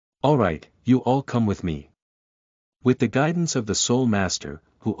 Alright, you all come with me. With the guidance of the Soul Master,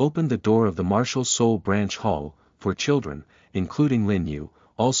 who opened the door of the Martial Soul Branch Hall, 4 children, including Lin Yu,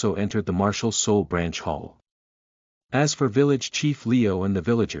 also entered the Martial Soul Branch Hall. As for Village Chief Leo and the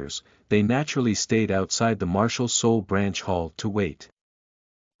villagers, they naturally stayed outside the Martial Soul Branch Hall to wait.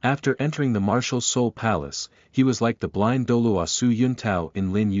 After entering the Martial Soul Palace, he was like the blind Douluo Yuntao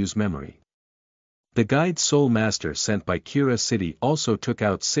in Lin Yu's memory. The guide Soul Master sent by Kira City also took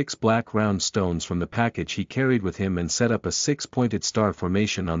out 6 black round stones from the package he carried with him and set up a 6-pointed star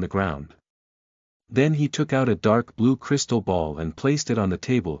formation on the ground. Then he took out a dark blue crystal ball and placed it on the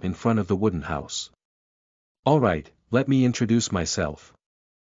table in front of the wooden house. Alright, let me introduce myself.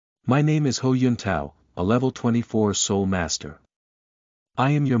 My name is Huyanzhen, a level 24 Soul Master.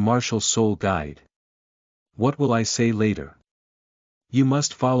 I am your martial soul guide. What will I say later? You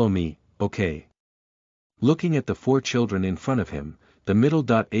must follow me, okay? Looking at the 4 children in front of him, the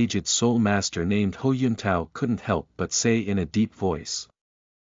middle-aged Soul Master named Huyanzhen couldn't help but say in a deep voice.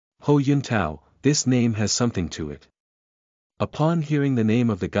 Huyanzhen, this name has something to it. Upon hearing the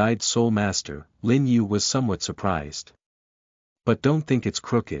name of the guide Soul Master, Lin Yu was somewhat surprised. But don't think it's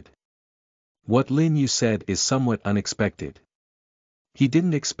crooked. What Lin Yu said is somewhat unexpected. He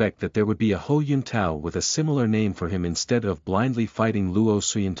didn't expect that there would be a Huyanzhen with a similar name for him instead of blindly fighting Luo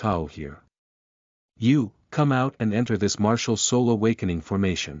Suyantao here. You, come out and enter this martial soul awakening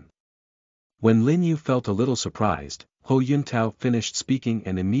formation. When Lin Yu felt a little surprised, Huyanzhen finished speaking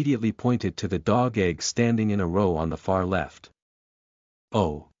and immediately pointed to the dog egg standing in a row on the far left.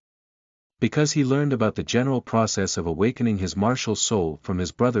 Oh. Because he learned about the general process of awakening his martial soul from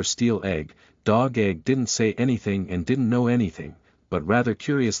his brother Steel Egg, Dog Egg didn't say anything and didn't know anything, but rather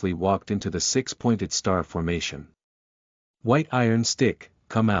curiously walked into the 6-pointed star formation. White Iron Stick,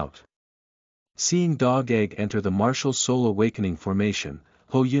 come out. Seeing Dog Egg enter the martial soul awakening formation,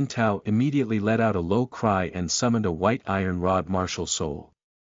 Huyanzhen immediately let out a low cry and summoned a white iron rod martial soul.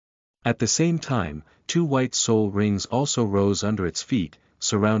 At the same time, 2 white soul rings also rose under its feet,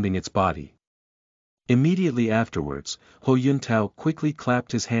 surrounding its body. Immediately afterwards, Huyanzhen quickly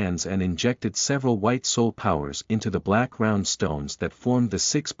clapped his hands and injected several white soul powers into the black round stones that formed the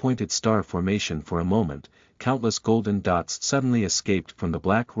 6-pointed star formation. For a moment, countless golden dots suddenly escaped from the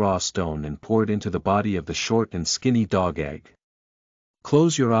black raw stone and poured into the body of the short and skinny dog egg.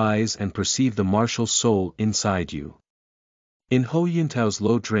 Close your eyes and perceive the martial soul inside you. In Huyanzhen's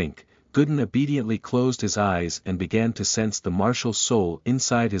low drink, Gooden obediently closed his eyes and began to sense the martial soul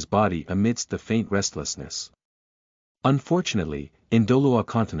inside his body amidst the faint restlessness. Unfortunately, in Douluo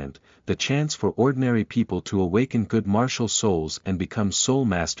Continent, the chance for ordinary people to awaken good martial souls and become soul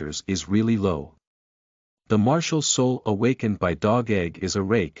masters is really low. The martial soul awakened by Taoge is a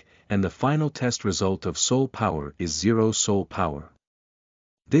rake, and the final test result of soul power is 0 soul power.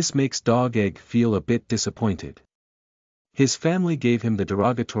 This makes Taoge feel a bit disappointed. His family gave him the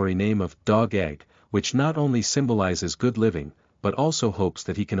derogatory name of Dog Egg, which not only symbolizes good living, but also hopes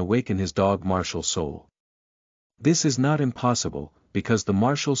that he can awaken his dog martial soul. This is not impossible, because the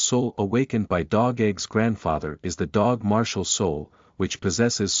martial soul awakened by Dog Egg's grandfather is the dog martial soul, which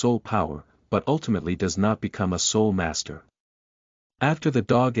possesses soul power, but ultimately does not become a soul master. After the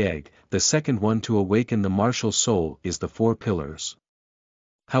Dog Egg, the second one to awaken the martial soul is the 4 pillars.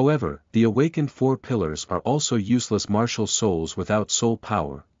 However, the awakened 4 pillars are also useless martial souls without soul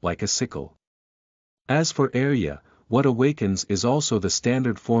power, like a sickle. As for area, what awakens is also the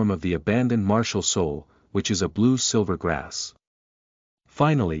standard form of the abandoned martial soul, which is a blue-silver grass.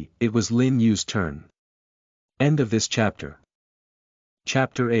 Finally, it was Lin Yu's turn. End of this chapter.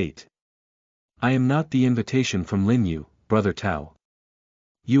 Chapter 8. I am not the invitation from Lin Yu, Brother Tao.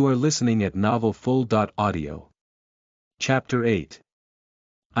 You are listening at novelfull.audio. Chapter 8.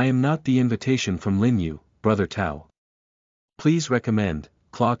 I am not the invitation from Lin Yu, Brother Tao. Please recommend,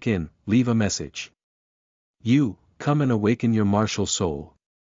 clock in, leave a message. You, come and awaken your martial soul.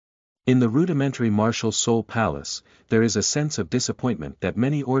 In the rudimentary martial soul palace, there is a sense of disappointment that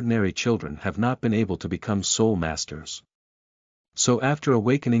many ordinary children have not been able to become soul masters. So after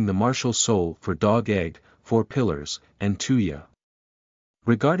awakening the martial soul for Dog Egg, 4 pillars, and Tuya.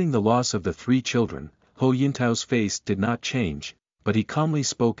 Regarding the loss of the 3 children, Huyanzhen's face did not change, but he calmly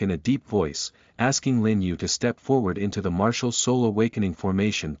spoke in a deep voice, asking Lin Yu to step forward into the martial soul awakening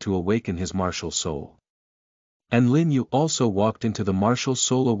formation to awaken his martial soul. And Lin Yu also walked into the martial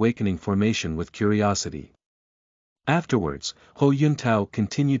soul awakening formation with curiosity. Afterwards, Huyanzhen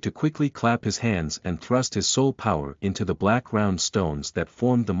continued to quickly clap his hands and thrust his soul power into the black round stones that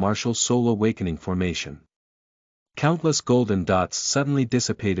formed the martial soul awakening formation. Countless golden dots suddenly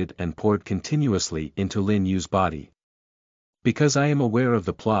dissipated and poured continuously into Lin Yu's body. Because I am aware of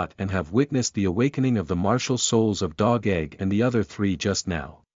the plot and have witnessed the awakening of the martial souls of Dog Egg and the other 3 just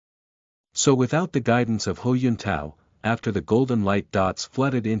now. So without the guidance of Huyanzhen, after the golden light dots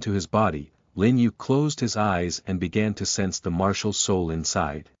flooded into his body, Lin Yu closed his eyes and began to sense the martial soul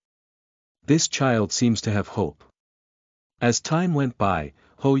inside. This child seems to have hope. As time went by,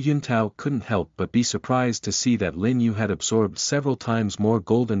 Huyanzhen couldn't help but be surprised to see that Lin Yu had absorbed several times more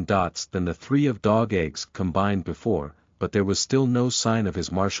golden dots than the 3 of Dog Eggs combined before, but there was still no sign of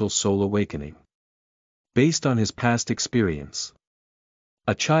his martial soul awakening. Based on his past experience,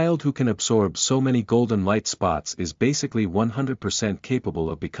 a child who can absorb so many golden light spots is basically 100%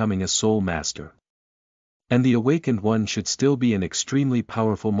 capable of becoming a soul master. And the awakened one should still be an extremely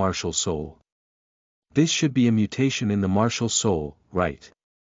powerful martial soul. This should be a mutation in the martial soul, right?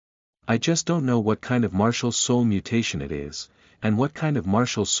 I just don't know what kind of martial soul mutation it is, and what kind of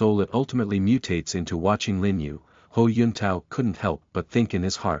martial soul it ultimately mutates into. Watching Lin Yu, Huyanzhen couldn't help but think in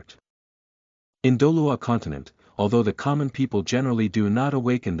his heart. In Douluo Continent, although the common people generally do not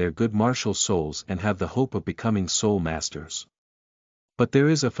awaken their good martial souls and have the hope of becoming soul masters. But there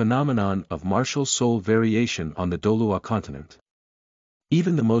is a phenomenon of martial soul variation on the Douluo Continent.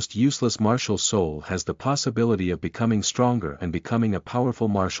 Even the most useless martial soul has the possibility of becoming stronger and becoming a powerful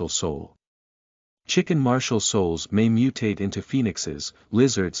martial soul. Chicken martial souls may mutate into phoenixes,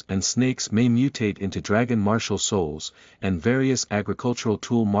 lizards and snakes may mutate into dragon martial souls, and various agricultural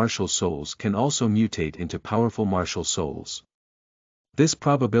tool martial souls can also mutate into powerful martial souls. This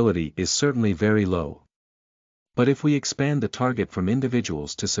probability is certainly very low. But if we expand the target from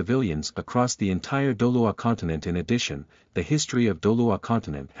individuals to civilians across the entire Douluo Continent, in addition, the history of Douluo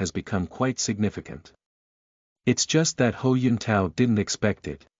Continent has become quite significant. It's just that Huyanzhen didn't expect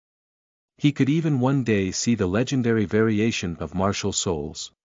it. He could even one day see the legendary variation of martial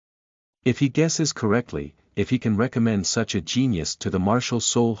souls. If he guesses correctly, if he can recommend such a genius to the Martial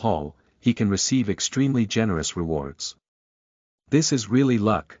Soul Hall, he can receive extremely generous rewards. This is really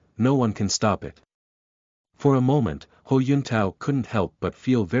luck, no one can stop it. For a moment, Huyanzhen couldn't help but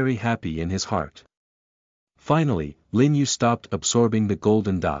feel very happy in his heart. Finally, Lin Yu stopped absorbing the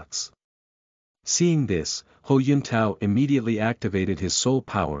golden dots. Seeing this, Huyanzhen immediately activated his soul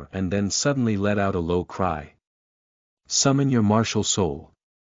power and then suddenly let out a low cry. Summon your martial soul.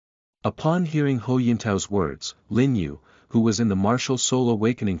 Upon hearing Huyanzhen's words, Lin Yu, who was in the martial soul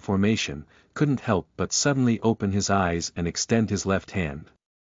awakening formation, couldn't help but suddenly open his eyes and extend his left hand.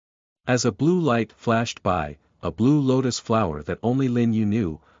 As a blue light flashed by, a blue lotus flower that only Lin Yu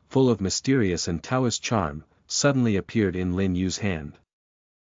knew, full of mysterious and Taoist charm, suddenly appeared in Lin Yu's hand.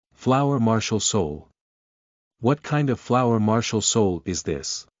 Flower martial soul. What kind of flower martial soul is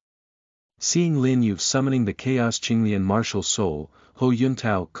this? Seeing Lin Yu summoning the chaos Qinglian martial soul,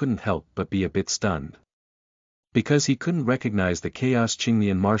 Huyanzhen couldn't help but be a bit stunned. Because he couldn't recognize the chaos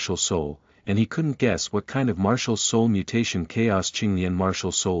Qinglian martial soul, and he couldn't guess what kind of martial soul mutation chaos Qinglian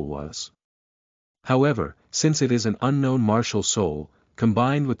martial soul was. However, since it is an unknown martial soul,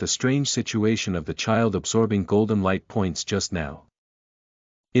 combined with the strange situation of the child absorbing golden light points just now,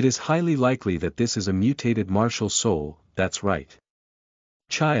 it is highly likely that this is a mutated martial soul. That's right.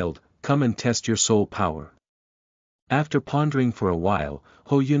 Child, come and test your soul power. After pondering for a while,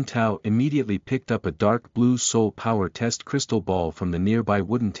 Huyanzhen immediately picked up a dark blue soul power test crystal ball from the nearby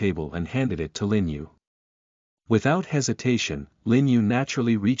wooden table and handed it to Lin Yu. Without hesitation, Lin Yu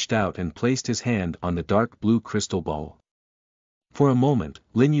naturally reached out and placed his hand on the dark blue crystal ball. For a moment,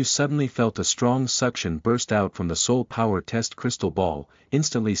 Lin Yu suddenly felt a strong suction burst out from the soul power test crystal ball,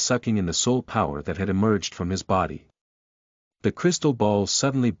 instantly sucking in the soul power that had emerged from his body. The crystal ball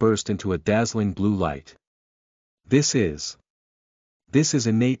suddenly burst into a dazzling blue light. This is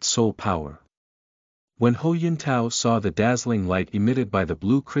innate soul power. When Huyanzhen saw the dazzling light emitted by the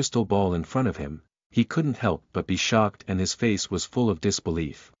blue crystal ball in front of him, he couldn't help but be shocked and his face was full of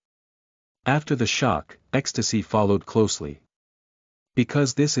disbelief. After the shock, ecstasy followed closely.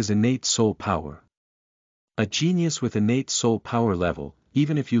 Because this is innate soul power. A genius with innate soul power level,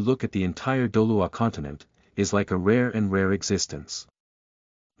 even if you look at the entire Douluo Continent, is like a rare existence.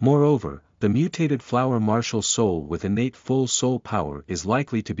 Moreover, the mutated flower martial soul with innate full soul power is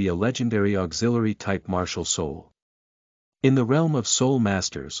likely to be a legendary auxiliary type martial soul. In the realm of soul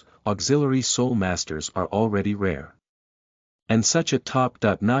masters, auxiliary soul masters are already rare. And such a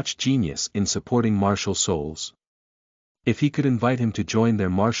top-notch genius in supporting martial souls. If he could invite him to join their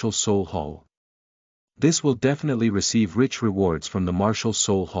martial soul hall, this will definitely receive rich rewards from the martial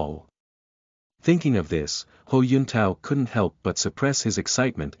soul hall. Thinking of this, Huyanzhen couldn't help but suppress his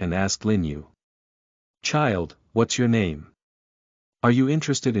excitement and asked Lin Yu. Child, what's your name? Are you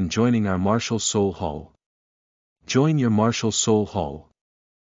interested in joining our martial soul hall? Join your martial soul hall.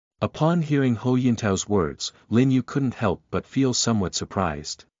 Upon hearing Huyanzhen's words, Lin Yu couldn't help but feel somewhat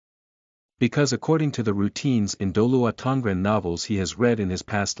surprised. Because according to the routines in Douluo Continent novels he has read in his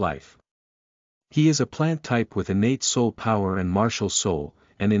past life, he is a plant type with innate soul power and martial soul,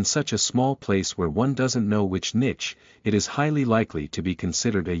 and in such a small place where one doesn't know which niche, it is highly likely to be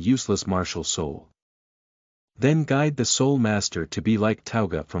considered a useless martial soul. Then guide the soul master to be like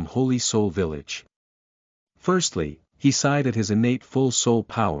Taoge from Holy Soul Village. Firstly, he sighed at his innate full soul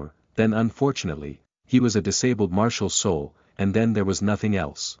power, then unfortunately, he was a disabled martial soul, and then there was nothing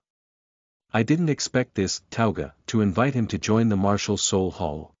else. I didn't expect this, Taoge, to invite him to join the martial soul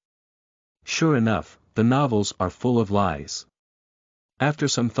hall. Sure enough, the novels are full of lies. After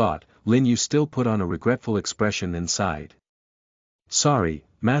some thought, Lin Yu still put on a regretful expression and sighed. Sorry,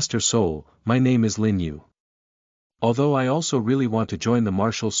 Master Soul, my name is Lin Yu. Although I also really want to join the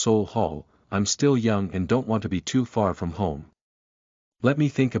martial soul hall, I'm still young and don't want to be too far from home. Let me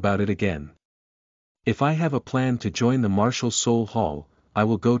think about it again. If I have a plan to join the martial soul hall, I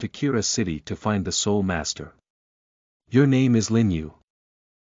will go to Kira City to find the soul master. Your name is Lin Yu.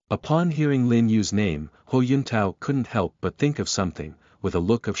 Upon hearing Lin Yu's name, Huyanzhen couldn't help but think of something, with a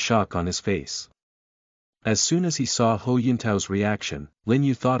look of shock on his face. As soon as he saw Huyanzhen's reaction, Lin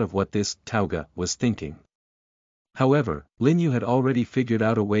Yu thought of what this Taoge was thinking. However, Lin Yu had already figured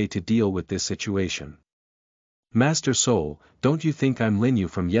out a way to deal with this situation. Master Soul, don't you think I'm Lin Yu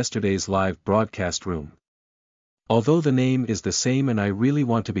from yesterday's live broadcast room? Although the name is the same and I really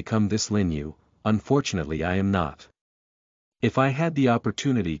want to become this Lin Yu, unfortunately I am not. If I had the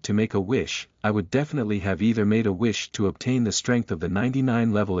opportunity to make a wish, I would definitely have either made a wish to obtain the strength of the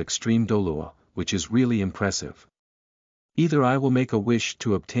 99 level extreme Douluo, which is really impressive. Either I will make a wish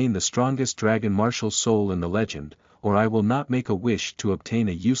to obtain the strongest dragon martial soul in the legend, or I will not make a wish to obtain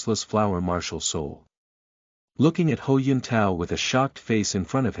a useless flower martial soul. Looking at Huyanzhen with a shocked face in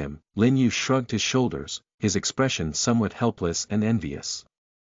front of him, Lin Yu shrugged his shoulders, his expression somewhat helpless and envious.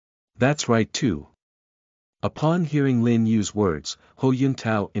 That's right too. Upon hearing Lin Yu's words,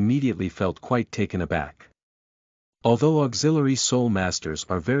 Huyanzhen immediately felt quite taken aback. Although auxiliary soul masters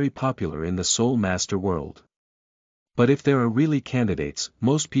are very popular in the soul master world. But if there are really candidates,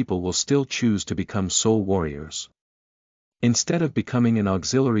 most people will still choose to become soul warriors, instead of becoming an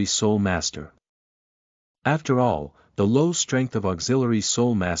auxiliary soul master. After all, the low strength of auxiliary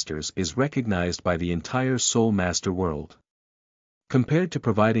soul masters is recognized by the entire soul master world. Compared to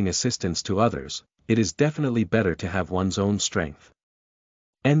providing assistance to others, it is definitely better to have one's own strength.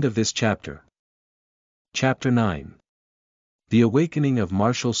 End of this chapter. Chapter 9. The awakening of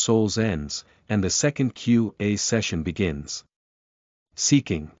martial souls ends, and the second QA session begins.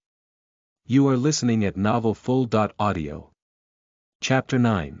 Seeking. You are listening at novelfull.audio. Chapter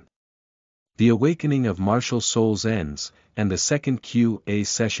 9. The awakening of martial souls ends, and the second QA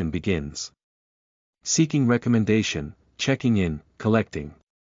session begins. Seeking recommendation, checking in, collecting.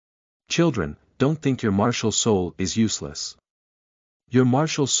 Children, don't think your martial soul is useless. Your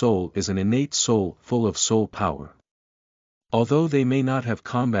martial soul is an innate soul full of soul power. Although they may not have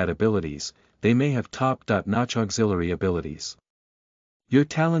combat abilities, they may have top-notch auxiliary abilities. Your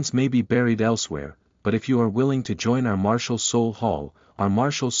talents may be buried elsewhere, but if you are willing to join our Martial Soul Hall, our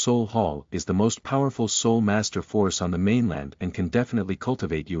Martial Soul Hall is the most powerful soul master force on the mainland and can definitely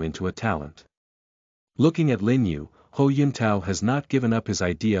cultivate you into a talent. Looking at Lin Yu, Huyanzhen has not given up his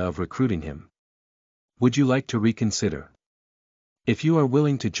idea of recruiting him. Would you like to reconsider? If you are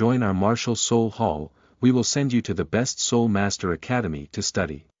willing to join our Martial Soul Hall, we will send you to the best Soul Master Academy to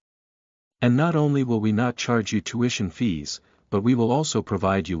study. And not only will we not charge you tuition fees, but we will also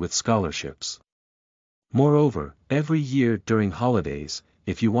provide you with scholarships. Moreover, every year during holidays,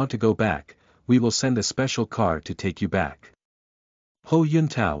 if you want to go back, we will send a special car to take you back.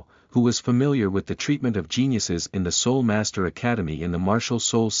 Huyanzhen, who was familiar with the treatment of geniuses in the Soul Master Academy in the Martial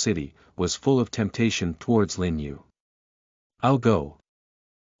Soul City, was full of temptation towards Lin Yu. I'll go.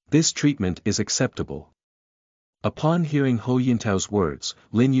 This treatment is acceptable. Upon hearing Huyanzhen's words,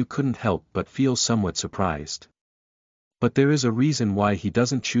 Lin Yu couldn't help but feel somewhat surprised. But there is a reason why he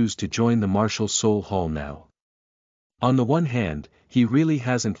doesn't choose to join the Martial Soul Hall now. On the one hand, he really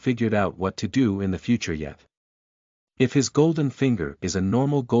hasn't figured out what to do in the future yet. If his golden finger is a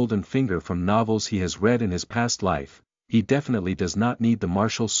normal golden finger from novels he has read in his past life, he definitely does not need the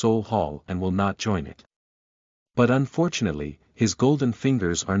Martial Soul Hall and will not join it. But unfortunately, his golden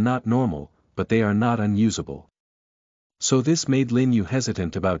fingers are not normal, but they are not unusable. So this made Lin Yu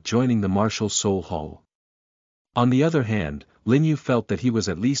hesitant about joining the Martial Soul Hall. On the other hand, Lin Yu felt that he was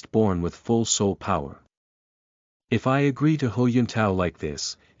at least born with full soul power. If I agree to Huyanzhen like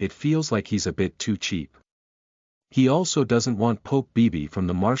this, it feels like he's a bit too cheap. He also doesn't want Pope Bibi from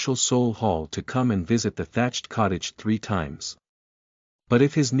the Martial Soul Hall to come and visit the thatched cottage 3 times. But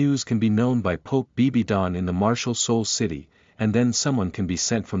if his news can be known by Pope Bibi Don in the Martial Soul City, and then someone can be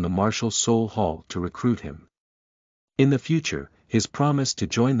sent from the Martial Soul Hall to recruit him. In the future, his promise to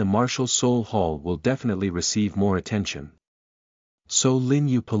join the Martial Soul Hall will definitely receive more attention. So Lin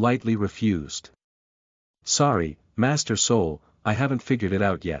Yu politely refused. Sorry, Master Soul, I haven't figured it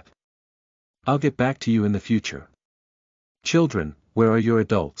out yet. I'll get back to you in the future. Children, where are your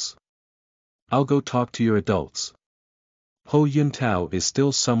adults? I'll go talk to your adults. Huyanzhen is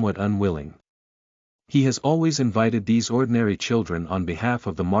still somewhat unwilling. He has always invited these ordinary children on behalf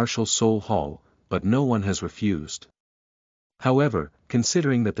of the Martial Soul Hall, but no one has refused. However,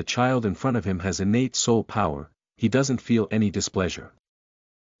 considering that the child in front of him has innate soul power, he doesn't feel any displeasure.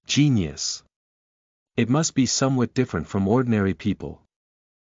 Genius. It must be somewhat different from ordinary people.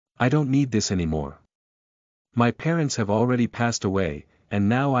 I don't need this anymore. My parents have already passed away, and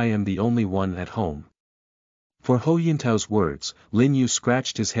now I am the only one at home. For Huyanzhen's words, Lin Yu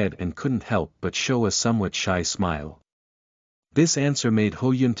scratched his head and couldn't help but show a somewhat shy smile. This answer made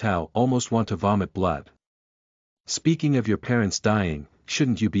Huyanzhen almost want to vomit blood. Speaking of your parents dying,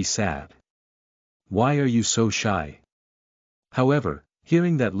 shouldn't you be sad? Why are you so shy? However,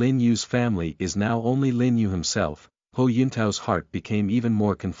 hearing that Lin Yu's family is now only Lin Yu himself, Huyanzhen's heart became even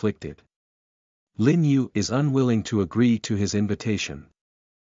more conflicted. Lin Yu is unwilling to agree to his invitation.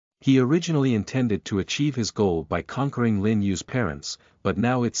 He originally intended to achieve his goal by conquering Lin Yu's parents, but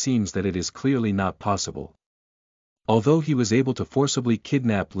now it seems that it is clearly not possible. Although he was able to forcibly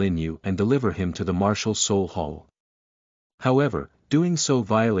kidnap Lin Yu and deliver him to the Martial Soul Hall. However, doing so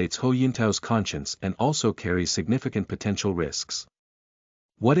violates Huyanzhen's conscience and also carries significant potential risks.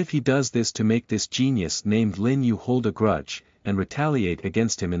 What if he does this to make this genius named Lin Yu hold a grudge, and retaliate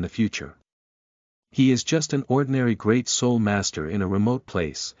against him in the future? He is just an ordinary great soul master in a remote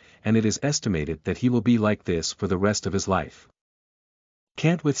place, and it is estimated that he will be like this for the rest of his life.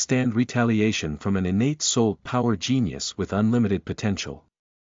 Can't withstand retaliation from an innate soul power genius with unlimited potential.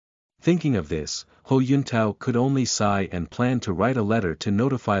 Thinking of this, Huyanzhen could only sigh and plan to write a letter to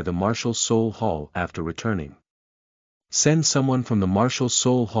notify the Martial Soul Hall after returning. Send someone from the Martial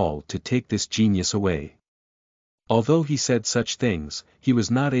Soul Hall to take this genius away. Although he said such things, he was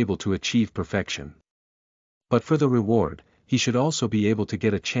not able to achieve perfection. but for the reward, he should also be able to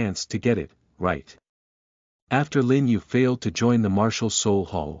get a chance to get it right. After Lin Yu failed to join the Martial Soul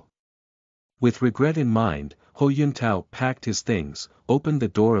Hall. With regret in mind, Huyanzhen packed his things, opened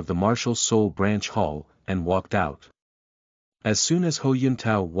the door of the Martial Soul Branch Hall, and walked out. As soon as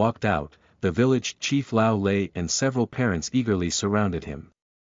Huyanzhen walked out, the village chief Lao Lei and several parents eagerly surrounded him.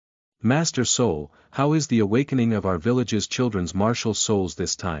 Master Soul, how is the awakening of our village's children's martial souls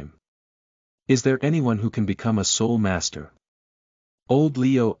this time? Is there anyone who can become a soul master? Old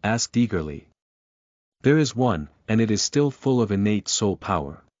Leo asked eagerly. There is one, and it is still full of innate soul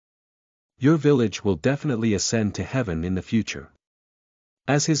power. Your village will definitely ascend to heaven in the future.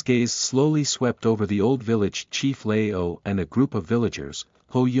 As his gaze slowly swept over the old village chief Lao and a group of villagers,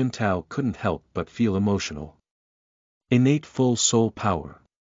 Huyanzhen couldn't help but feel emotional. Innate full soul power.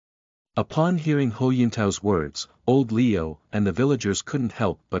 Upon hearing Huyanzhen's words, old Leo and the villagers couldn't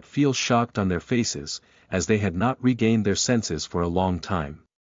help but feel shocked on their faces, as they had not regained their senses for a long time.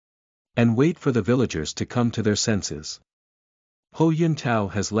 And wait for the villagers to come to their senses.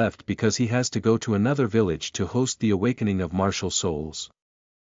 Huyanzhen has left because he has to go to another village to host the awakening of martial souls.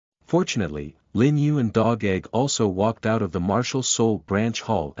 Fortunately, Lin Yu and Taoge also walked out of the Martial Soul Branch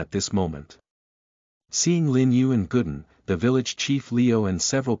Hall at this moment. Seeing Lin Yu and Gooden, the village chief Leo and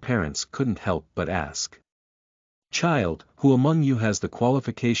several parents couldn't help but ask. Child, who among you has the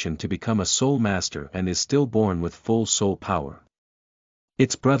qualification to become a soul master and is still born with full soul power?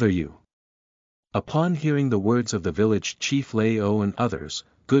 It's brother Yu. Upon hearing the words of the village chief Lao and others,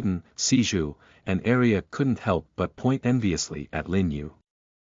 Gooden, Siju, and Arya couldn't help but point enviously at Lin Yu.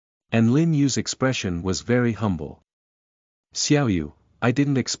 And Lin Yu's expression was very humble. Xiao Yu, I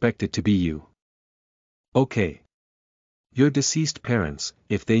didn't expect it to be you. Okay. Your deceased parents,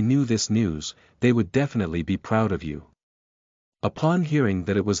 if they knew this news, they would definitely be proud of you. Upon hearing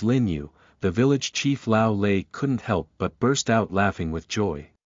that it was Lin Yu, the village chief Lao Lei couldn't help but burst out laughing with joy.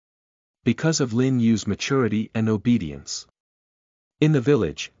 Because of Lin Yu's maturity and obedience. In the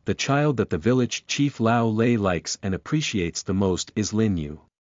village, the child that the village chief Lao Lei likes and appreciates the most is Lin Yu.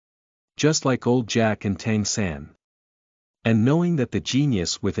 Just like old Jack and Tang San. And knowing that the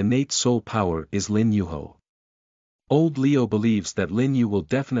genius with innate soul power is Lin Yuho. Old Leo believes that Lin Yu will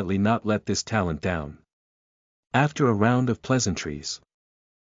definitely not let this talent down. After a round of pleasantries,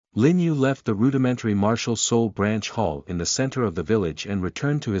 Lin Yu left the rudimentary Martial Soul Branch Hall in the center of the village and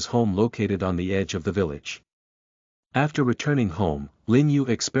returned to his home located on the edge of the village. After returning home, Lin Yu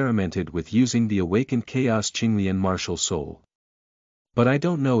experimented with using the awakened Chaos Qinglian Martial Soul. But I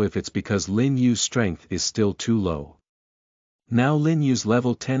don't know if it's because Lin Yu's strength is still too low. Now Lin Yu's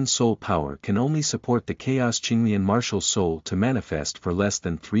level 10 soul power can only support the Chaos Qinglian Martial Soul to manifest for less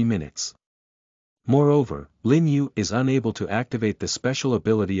than 3 minutes. Moreover, Lin Yu is unable to activate the special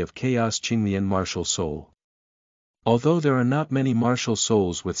ability of Chaos Qinglian Martial Soul. Although there are not many martial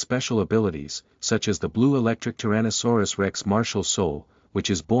souls with special abilities, such as the Blue Electric Tyrannosaurus Rex Martial Soul, which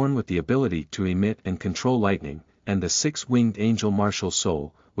is born with the ability to emit and control lightning, and the Six-Winged Angel Martial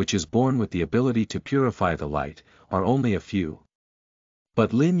Soul, which is born with the ability to purify the light, are only a few.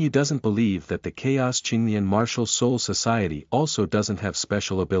 But Lin Yu doesn't believe that the Chaos Qinglian Martial Soul Society also doesn't have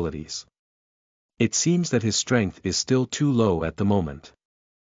special abilities. It seems that his strength is still too low at the moment.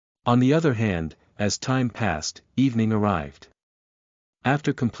 On the other hand, as time passed, evening arrived.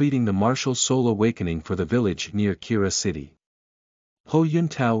 After completing the Martial Soul Awakening for the village near Kira City,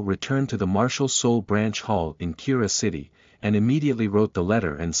 Huyanzhen returned to the Martial Soul Branch Hall in Kira City, and immediately wrote the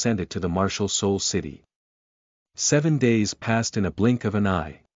letter and sent it to the Martial Soul City. 7 days passed in a blink of an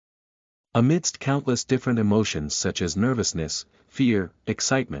eye. Amidst countless different emotions such as nervousness, fear,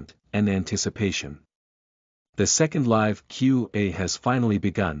 excitement, and anticipation. The second live QA has finally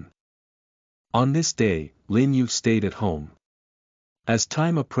begun. On this day, Lin Yu stayed at home. As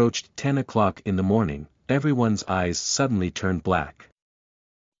time approached 10 o'clock in the morning, everyone's eyes suddenly turned black.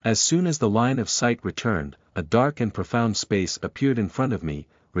 As soon as the line of sight returned, a dark and profound space appeared in front of me,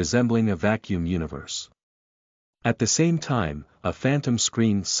 resembling a vacuum universe. At the same time, a phantom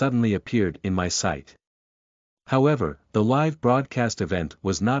screen suddenly appeared in my sight. However, the live broadcast event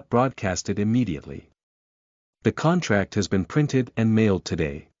was not broadcasted immediately. The contract has been printed and mailed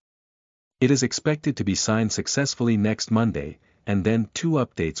today. It is expected to be signed successfully next Monday, and then 2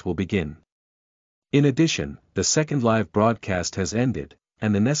 updates will begin. In addition, the second live broadcast has ended,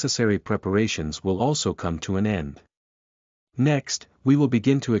 and the necessary preparations will also come to an end. Next, we will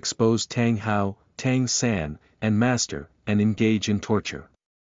begin to expose Tang Hao, Tang San, and Master, and engage in torture.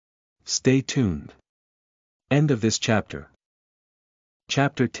 Stay tuned. End of this chapter.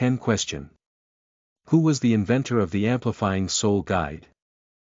 Chapter 10 Question. Who was the inventor of the Amplifying Soul Guide?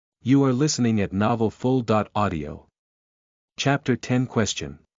 You are listening at Novel Full. Audio. Chapter 10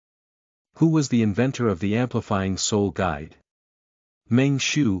 Question. Who was the inventor of the Amplifying Soul Guide? Meng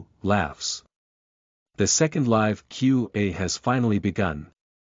Shu laughs. The second live Q&A has finally begun.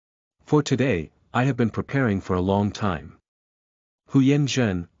 For today, I have been preparing for a long time.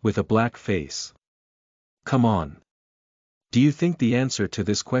 Huyanzhen, with a black face. Come on. Do you think the answer to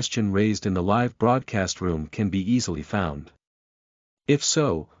this question raised in the live broadcast room can be easily found? If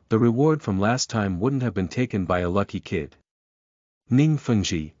so, the reward from last time wouldn't have been taken by a lucky kid. Ning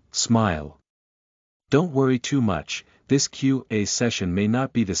Fengji, smile. Don't worry too much, this Q&A session may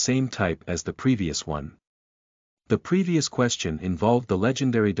not be the same type as the previous one. The previous question involved the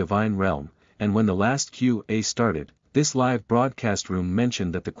legendary Divine Realm, and when the last Q&A started, this live broadcast room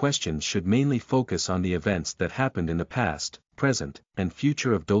mentioned that the questions should mainly focus on the events that happened in the past, present, and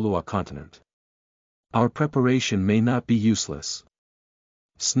future of Douluo Continent. Our preparation may not be useless.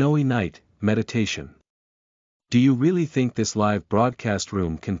 Snowy night, meditation. Do you really think this live broadcast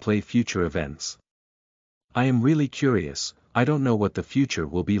room can play future events? I am really curious, I don't know what the future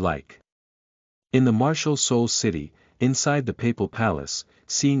will be like. In the martial Soul City, inside the Papal Palace,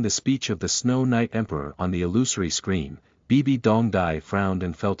 seeing the speech of the Snow Knight Emperor on the illusory screen, Bibi Dongdai frowned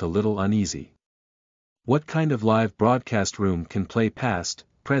and felt a little uneasy. What kind of live broadcast room can play past,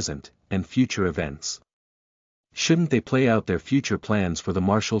 present, and future events? Shouldn't they play out their future plans for the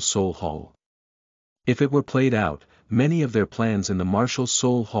Martial Soul Hall? If it were played out, many of their plans in the Martial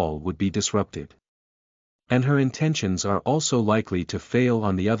Soul Hall would be disrupted. And her intentions are also likely to fail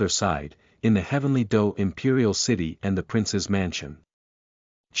on the other side, in the Heavenly Do Imperial City and the Prince's Mansion.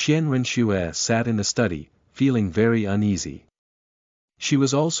 Qian Renxue sat in the study, feeling very uneasy. She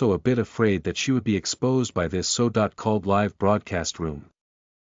was also a bit afraid that she would be exposed by this so-called live broadcast room.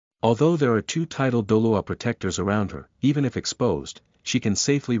 Although there are two titled Douluo protectors around her, even if exposed, she can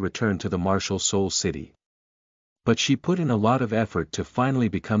safely return to the Martial Soul City. But she put in a lot of effort to finally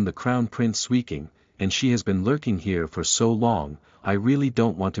become the Crown Prince Suiking, and she has been lurking here for so long, I really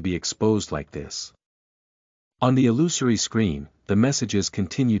don't want to be exposed like this. On the illusory screen, the messages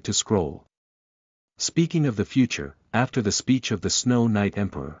continue to scroll. Speaking of the future, after the speech of the Snow Knight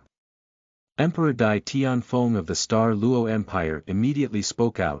Emperor, Emperor Dai Tianfeng of the Star Luo Empire immediately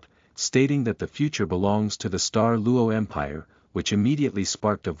spoke out, stating that the future belongs to the Star Luo Empire, which immediately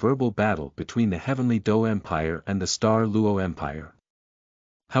sparked a verbal battle between the Heavenly Do Empire and the Star Luo Empire.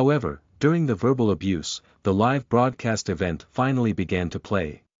 However, during the verbal abuse, the live broadcast event finally began to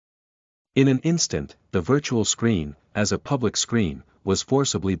play. In an instant, the virtual screen, as a public screen, was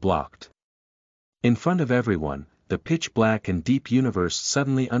forcibly blocked. In front of everyone, the pitch-black and deep universe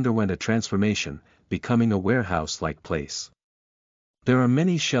suddenly underwent a transformation, becoming a warehouse-like place. There are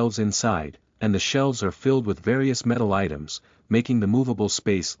many shelves inside, and the shelves are filled with various metal items, making the movable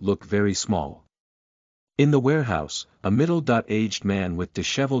space look very small. In the warehouse, a middle-aged man with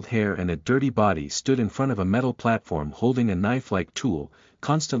disheveled hair and a dirty body stood in front of a metal platform holding a knife-like tool,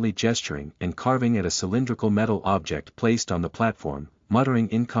 constantly gesturing and carving at a cylindrical metal object placed on the platform, muttering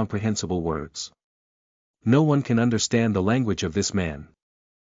incomprehensible words. No one can understand the language of this man.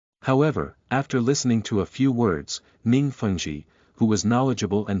 However, after listening to a few words, Ning Fengji, who was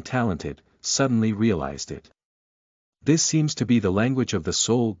knowledgeable and talented, suddenly realized it. This seems to be the language of the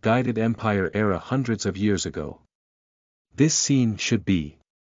soul-guided empire era hundreds of years ago. This scene should be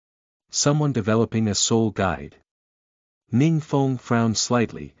someone developing a soul guide. Ning Feng frowned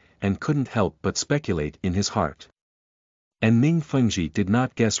slightly, and couldn't help but speculate in his heart. And Ning Fengji did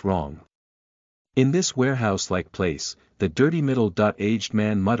not guess wrong. In this warehouse-like place, the dirty middle-aged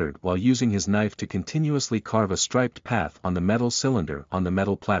man muttered while using his knife to continuously carve a striped path on the metal cylinder on the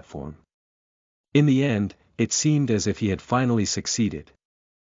metal platform. In the end, it seemed as if he had finally succeeded.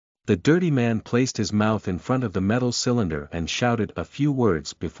 The dirty man placed his mouth in front of the metal cylinder and shouted a few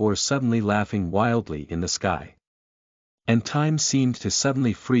words before suddenly laughing wildly in the sky. And time seemed to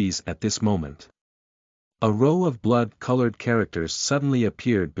suddenly freeze at this moment. A row of blood-colored characters suddenly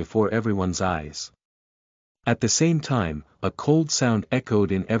appeared before everyone's eyes. At the same time, a cold sound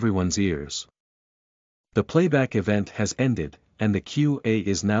echoed in everyone's ears. The playback event has ended, and the Q&A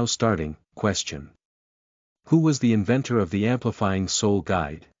is now starting. Question. Who was the inventor of the Amplifying Soul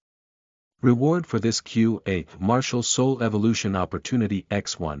Guide? Reward for this Q&A: Martial Soul Evolution Opportunity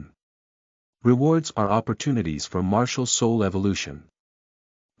X1. Rewards are opportunities for martial soul evolution.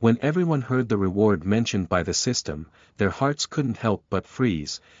 When everyone heard the reward mentioned by the system, their hearts couldn't help but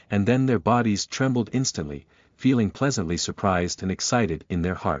freeze, and then their bodies trembled instantly, feeling pleasantly surprised and excited in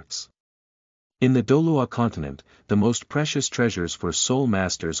their hearts. In the Douluo Continent, the most precious treasures for soul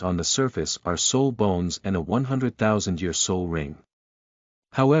masters on the surface are soul bones and a 100,000-year soul ring.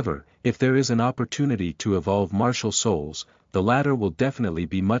 However, if there is an opportunity to evolve martial souls, the latter will definitely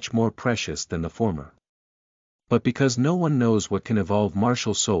be much more precious than the former. But because no one knows what can evolve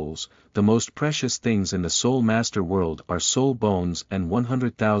martial souls, the most precious things in the Soul Master world are soul bones and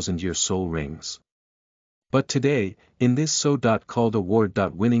 100,000-year soul rings. But today, in this so-called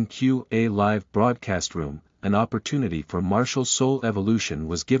award-winning QA live broadcast room, an opportunity for martial soul evolution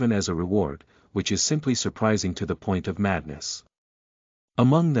was given as a reward, which is simply surprising to the point of madness.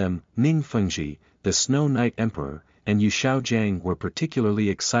 Among them, Ning Fengji, the Snow Knight Emperor, and Yu Xiaojiang were particularly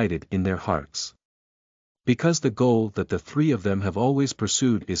excited in their hearts. Because the goal that the three of them have always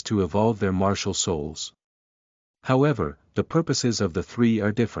pursued is to evolve their martial souls. However, the purposes of the three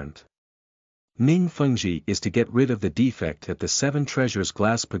are different. Ning Fengji is to get rid of the defect that the Seven Treasures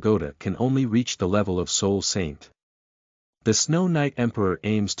Glass Pagoda can only reach the level of Soul Saint. The Snow Knight Emperor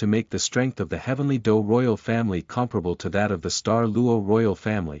aims to make the strength of the Heavenly Do royal family comparable to that of the Star Luo royal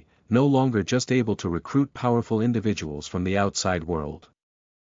family, no longer just able to recruit powerful individuals from the outside world.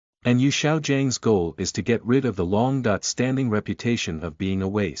 And Yu Xiaojiang's goal is to get rid of the long-standing reputation of being a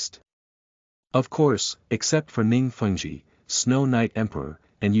waste. Of course, except for Ning Fengji, Snow Knight Emperor,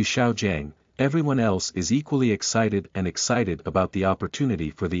 and Yu Xiaojiang, everyone else is equally excited about the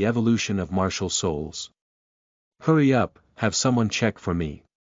opportunity for the evolution of martial souls. Hurry up, have someone check for me.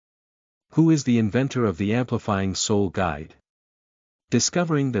 Who is the inventor of the Amplifying Soul Guide?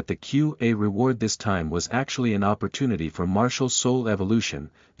 Discovering that the QA reward this time was actually an opportunity for martial soul evolution,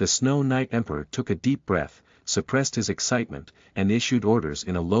 the Snow Knight Emperor took a deep breath, suppressed his excitement, and issued orders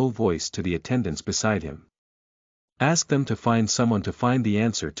in a low voice to the attendants beside him. Ask them to find someone to find the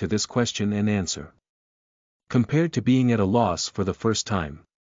answer to this question and answer. Compared to being at a loss for the first time.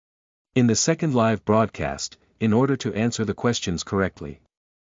 In the second live broadcast, in order to answer the questions correctly.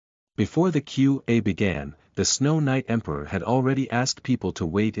 Before the QA began, the Snow Knight Emperor had already asked people to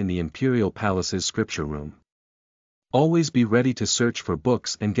wait in the Imperial Palace's scripture room. Always be ready to search for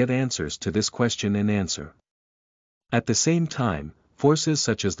books and get answers to this question and answer. At the same time, forces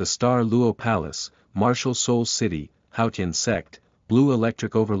such as the Star Luo Palace, Martial Soul City, Huyanzhen Sect, Blue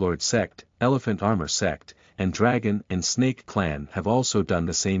Electric Overlord Sect, Elephant Armor Sect, and Dragon and Snake Clan have also done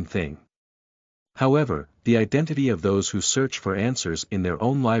the same thing. However, the identity of those who search for answers in their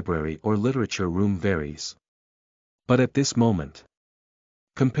own library or literature room varies. But at this moment,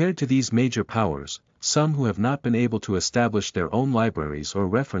 compared to these major powers, some who have not been able to establish their own libraries or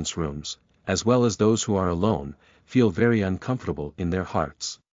reference rooms, as well as those who are alone, feel very uncomfortable in their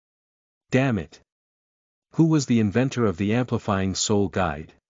hearts. Damn it! Who was the inventor of the Amplifying Soul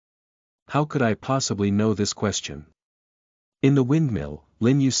Guide? How could I possibly know this question? In the windmill,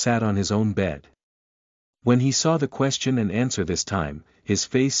 Lin Yu sat on his own bed. When he saw the question and answer this time, his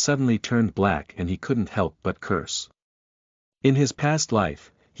face suddenly turned black and he couldn't help but curse. In his past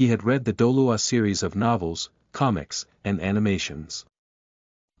life, he had read the Douluo series of novels, comics, and animations.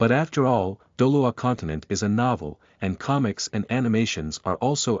 But after all, Douluo Continent is a novel, and comics and animations are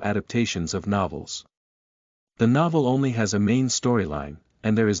also adaptations of novels. The novel only has a main storyline,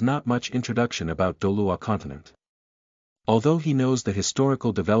 and there is not much introduction about Douluo Continent. Although he knows the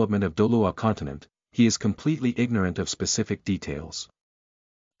historical development of Douluo Continent, he is completely ignorant of specific details.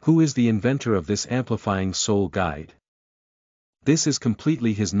 Who is the inventor of this Amplifying Soul Guide? This is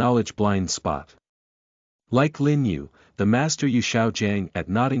completely his knowledge blind spot. Like Lin Yu, the master Yu Xiaojiang at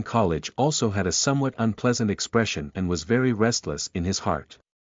Notting College also had a somewhat unpleasant expression and was very restless in his heart.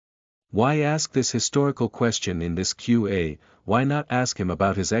 Why ask this historical question in this QA? Why not ask him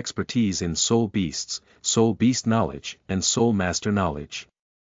about his expertise in soul beasts, soul beast knowledge, and soul master knowledge?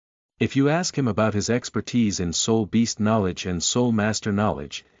 If you ask him about his expertise in soul beast knowledge and soul master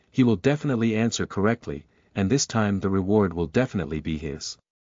knowledge, he will definitely answer correctly, and this time the reward will definitely be his.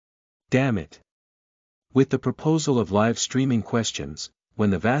 Damn it! With the proposal of live streaming questions,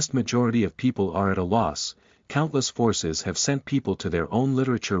 when the vast majority of people are at a loss, countless forces have sent people to their own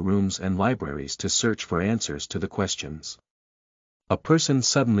literature rooms and libraries to search for answers to the questions. A person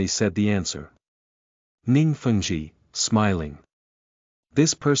suddenly said the answer. Ning Fengji, smiling.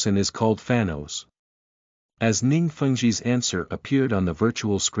 This person is called Fanos. As Ning Fengji's answer appeared on the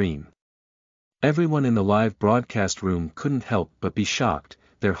virtual screen, everyone in the live broadcast room couldn't help but be shocked,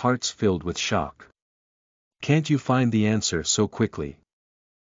 their hearts filled with shock. Can't you find the answer so quickly?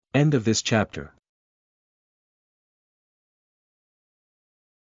 End of this chapter.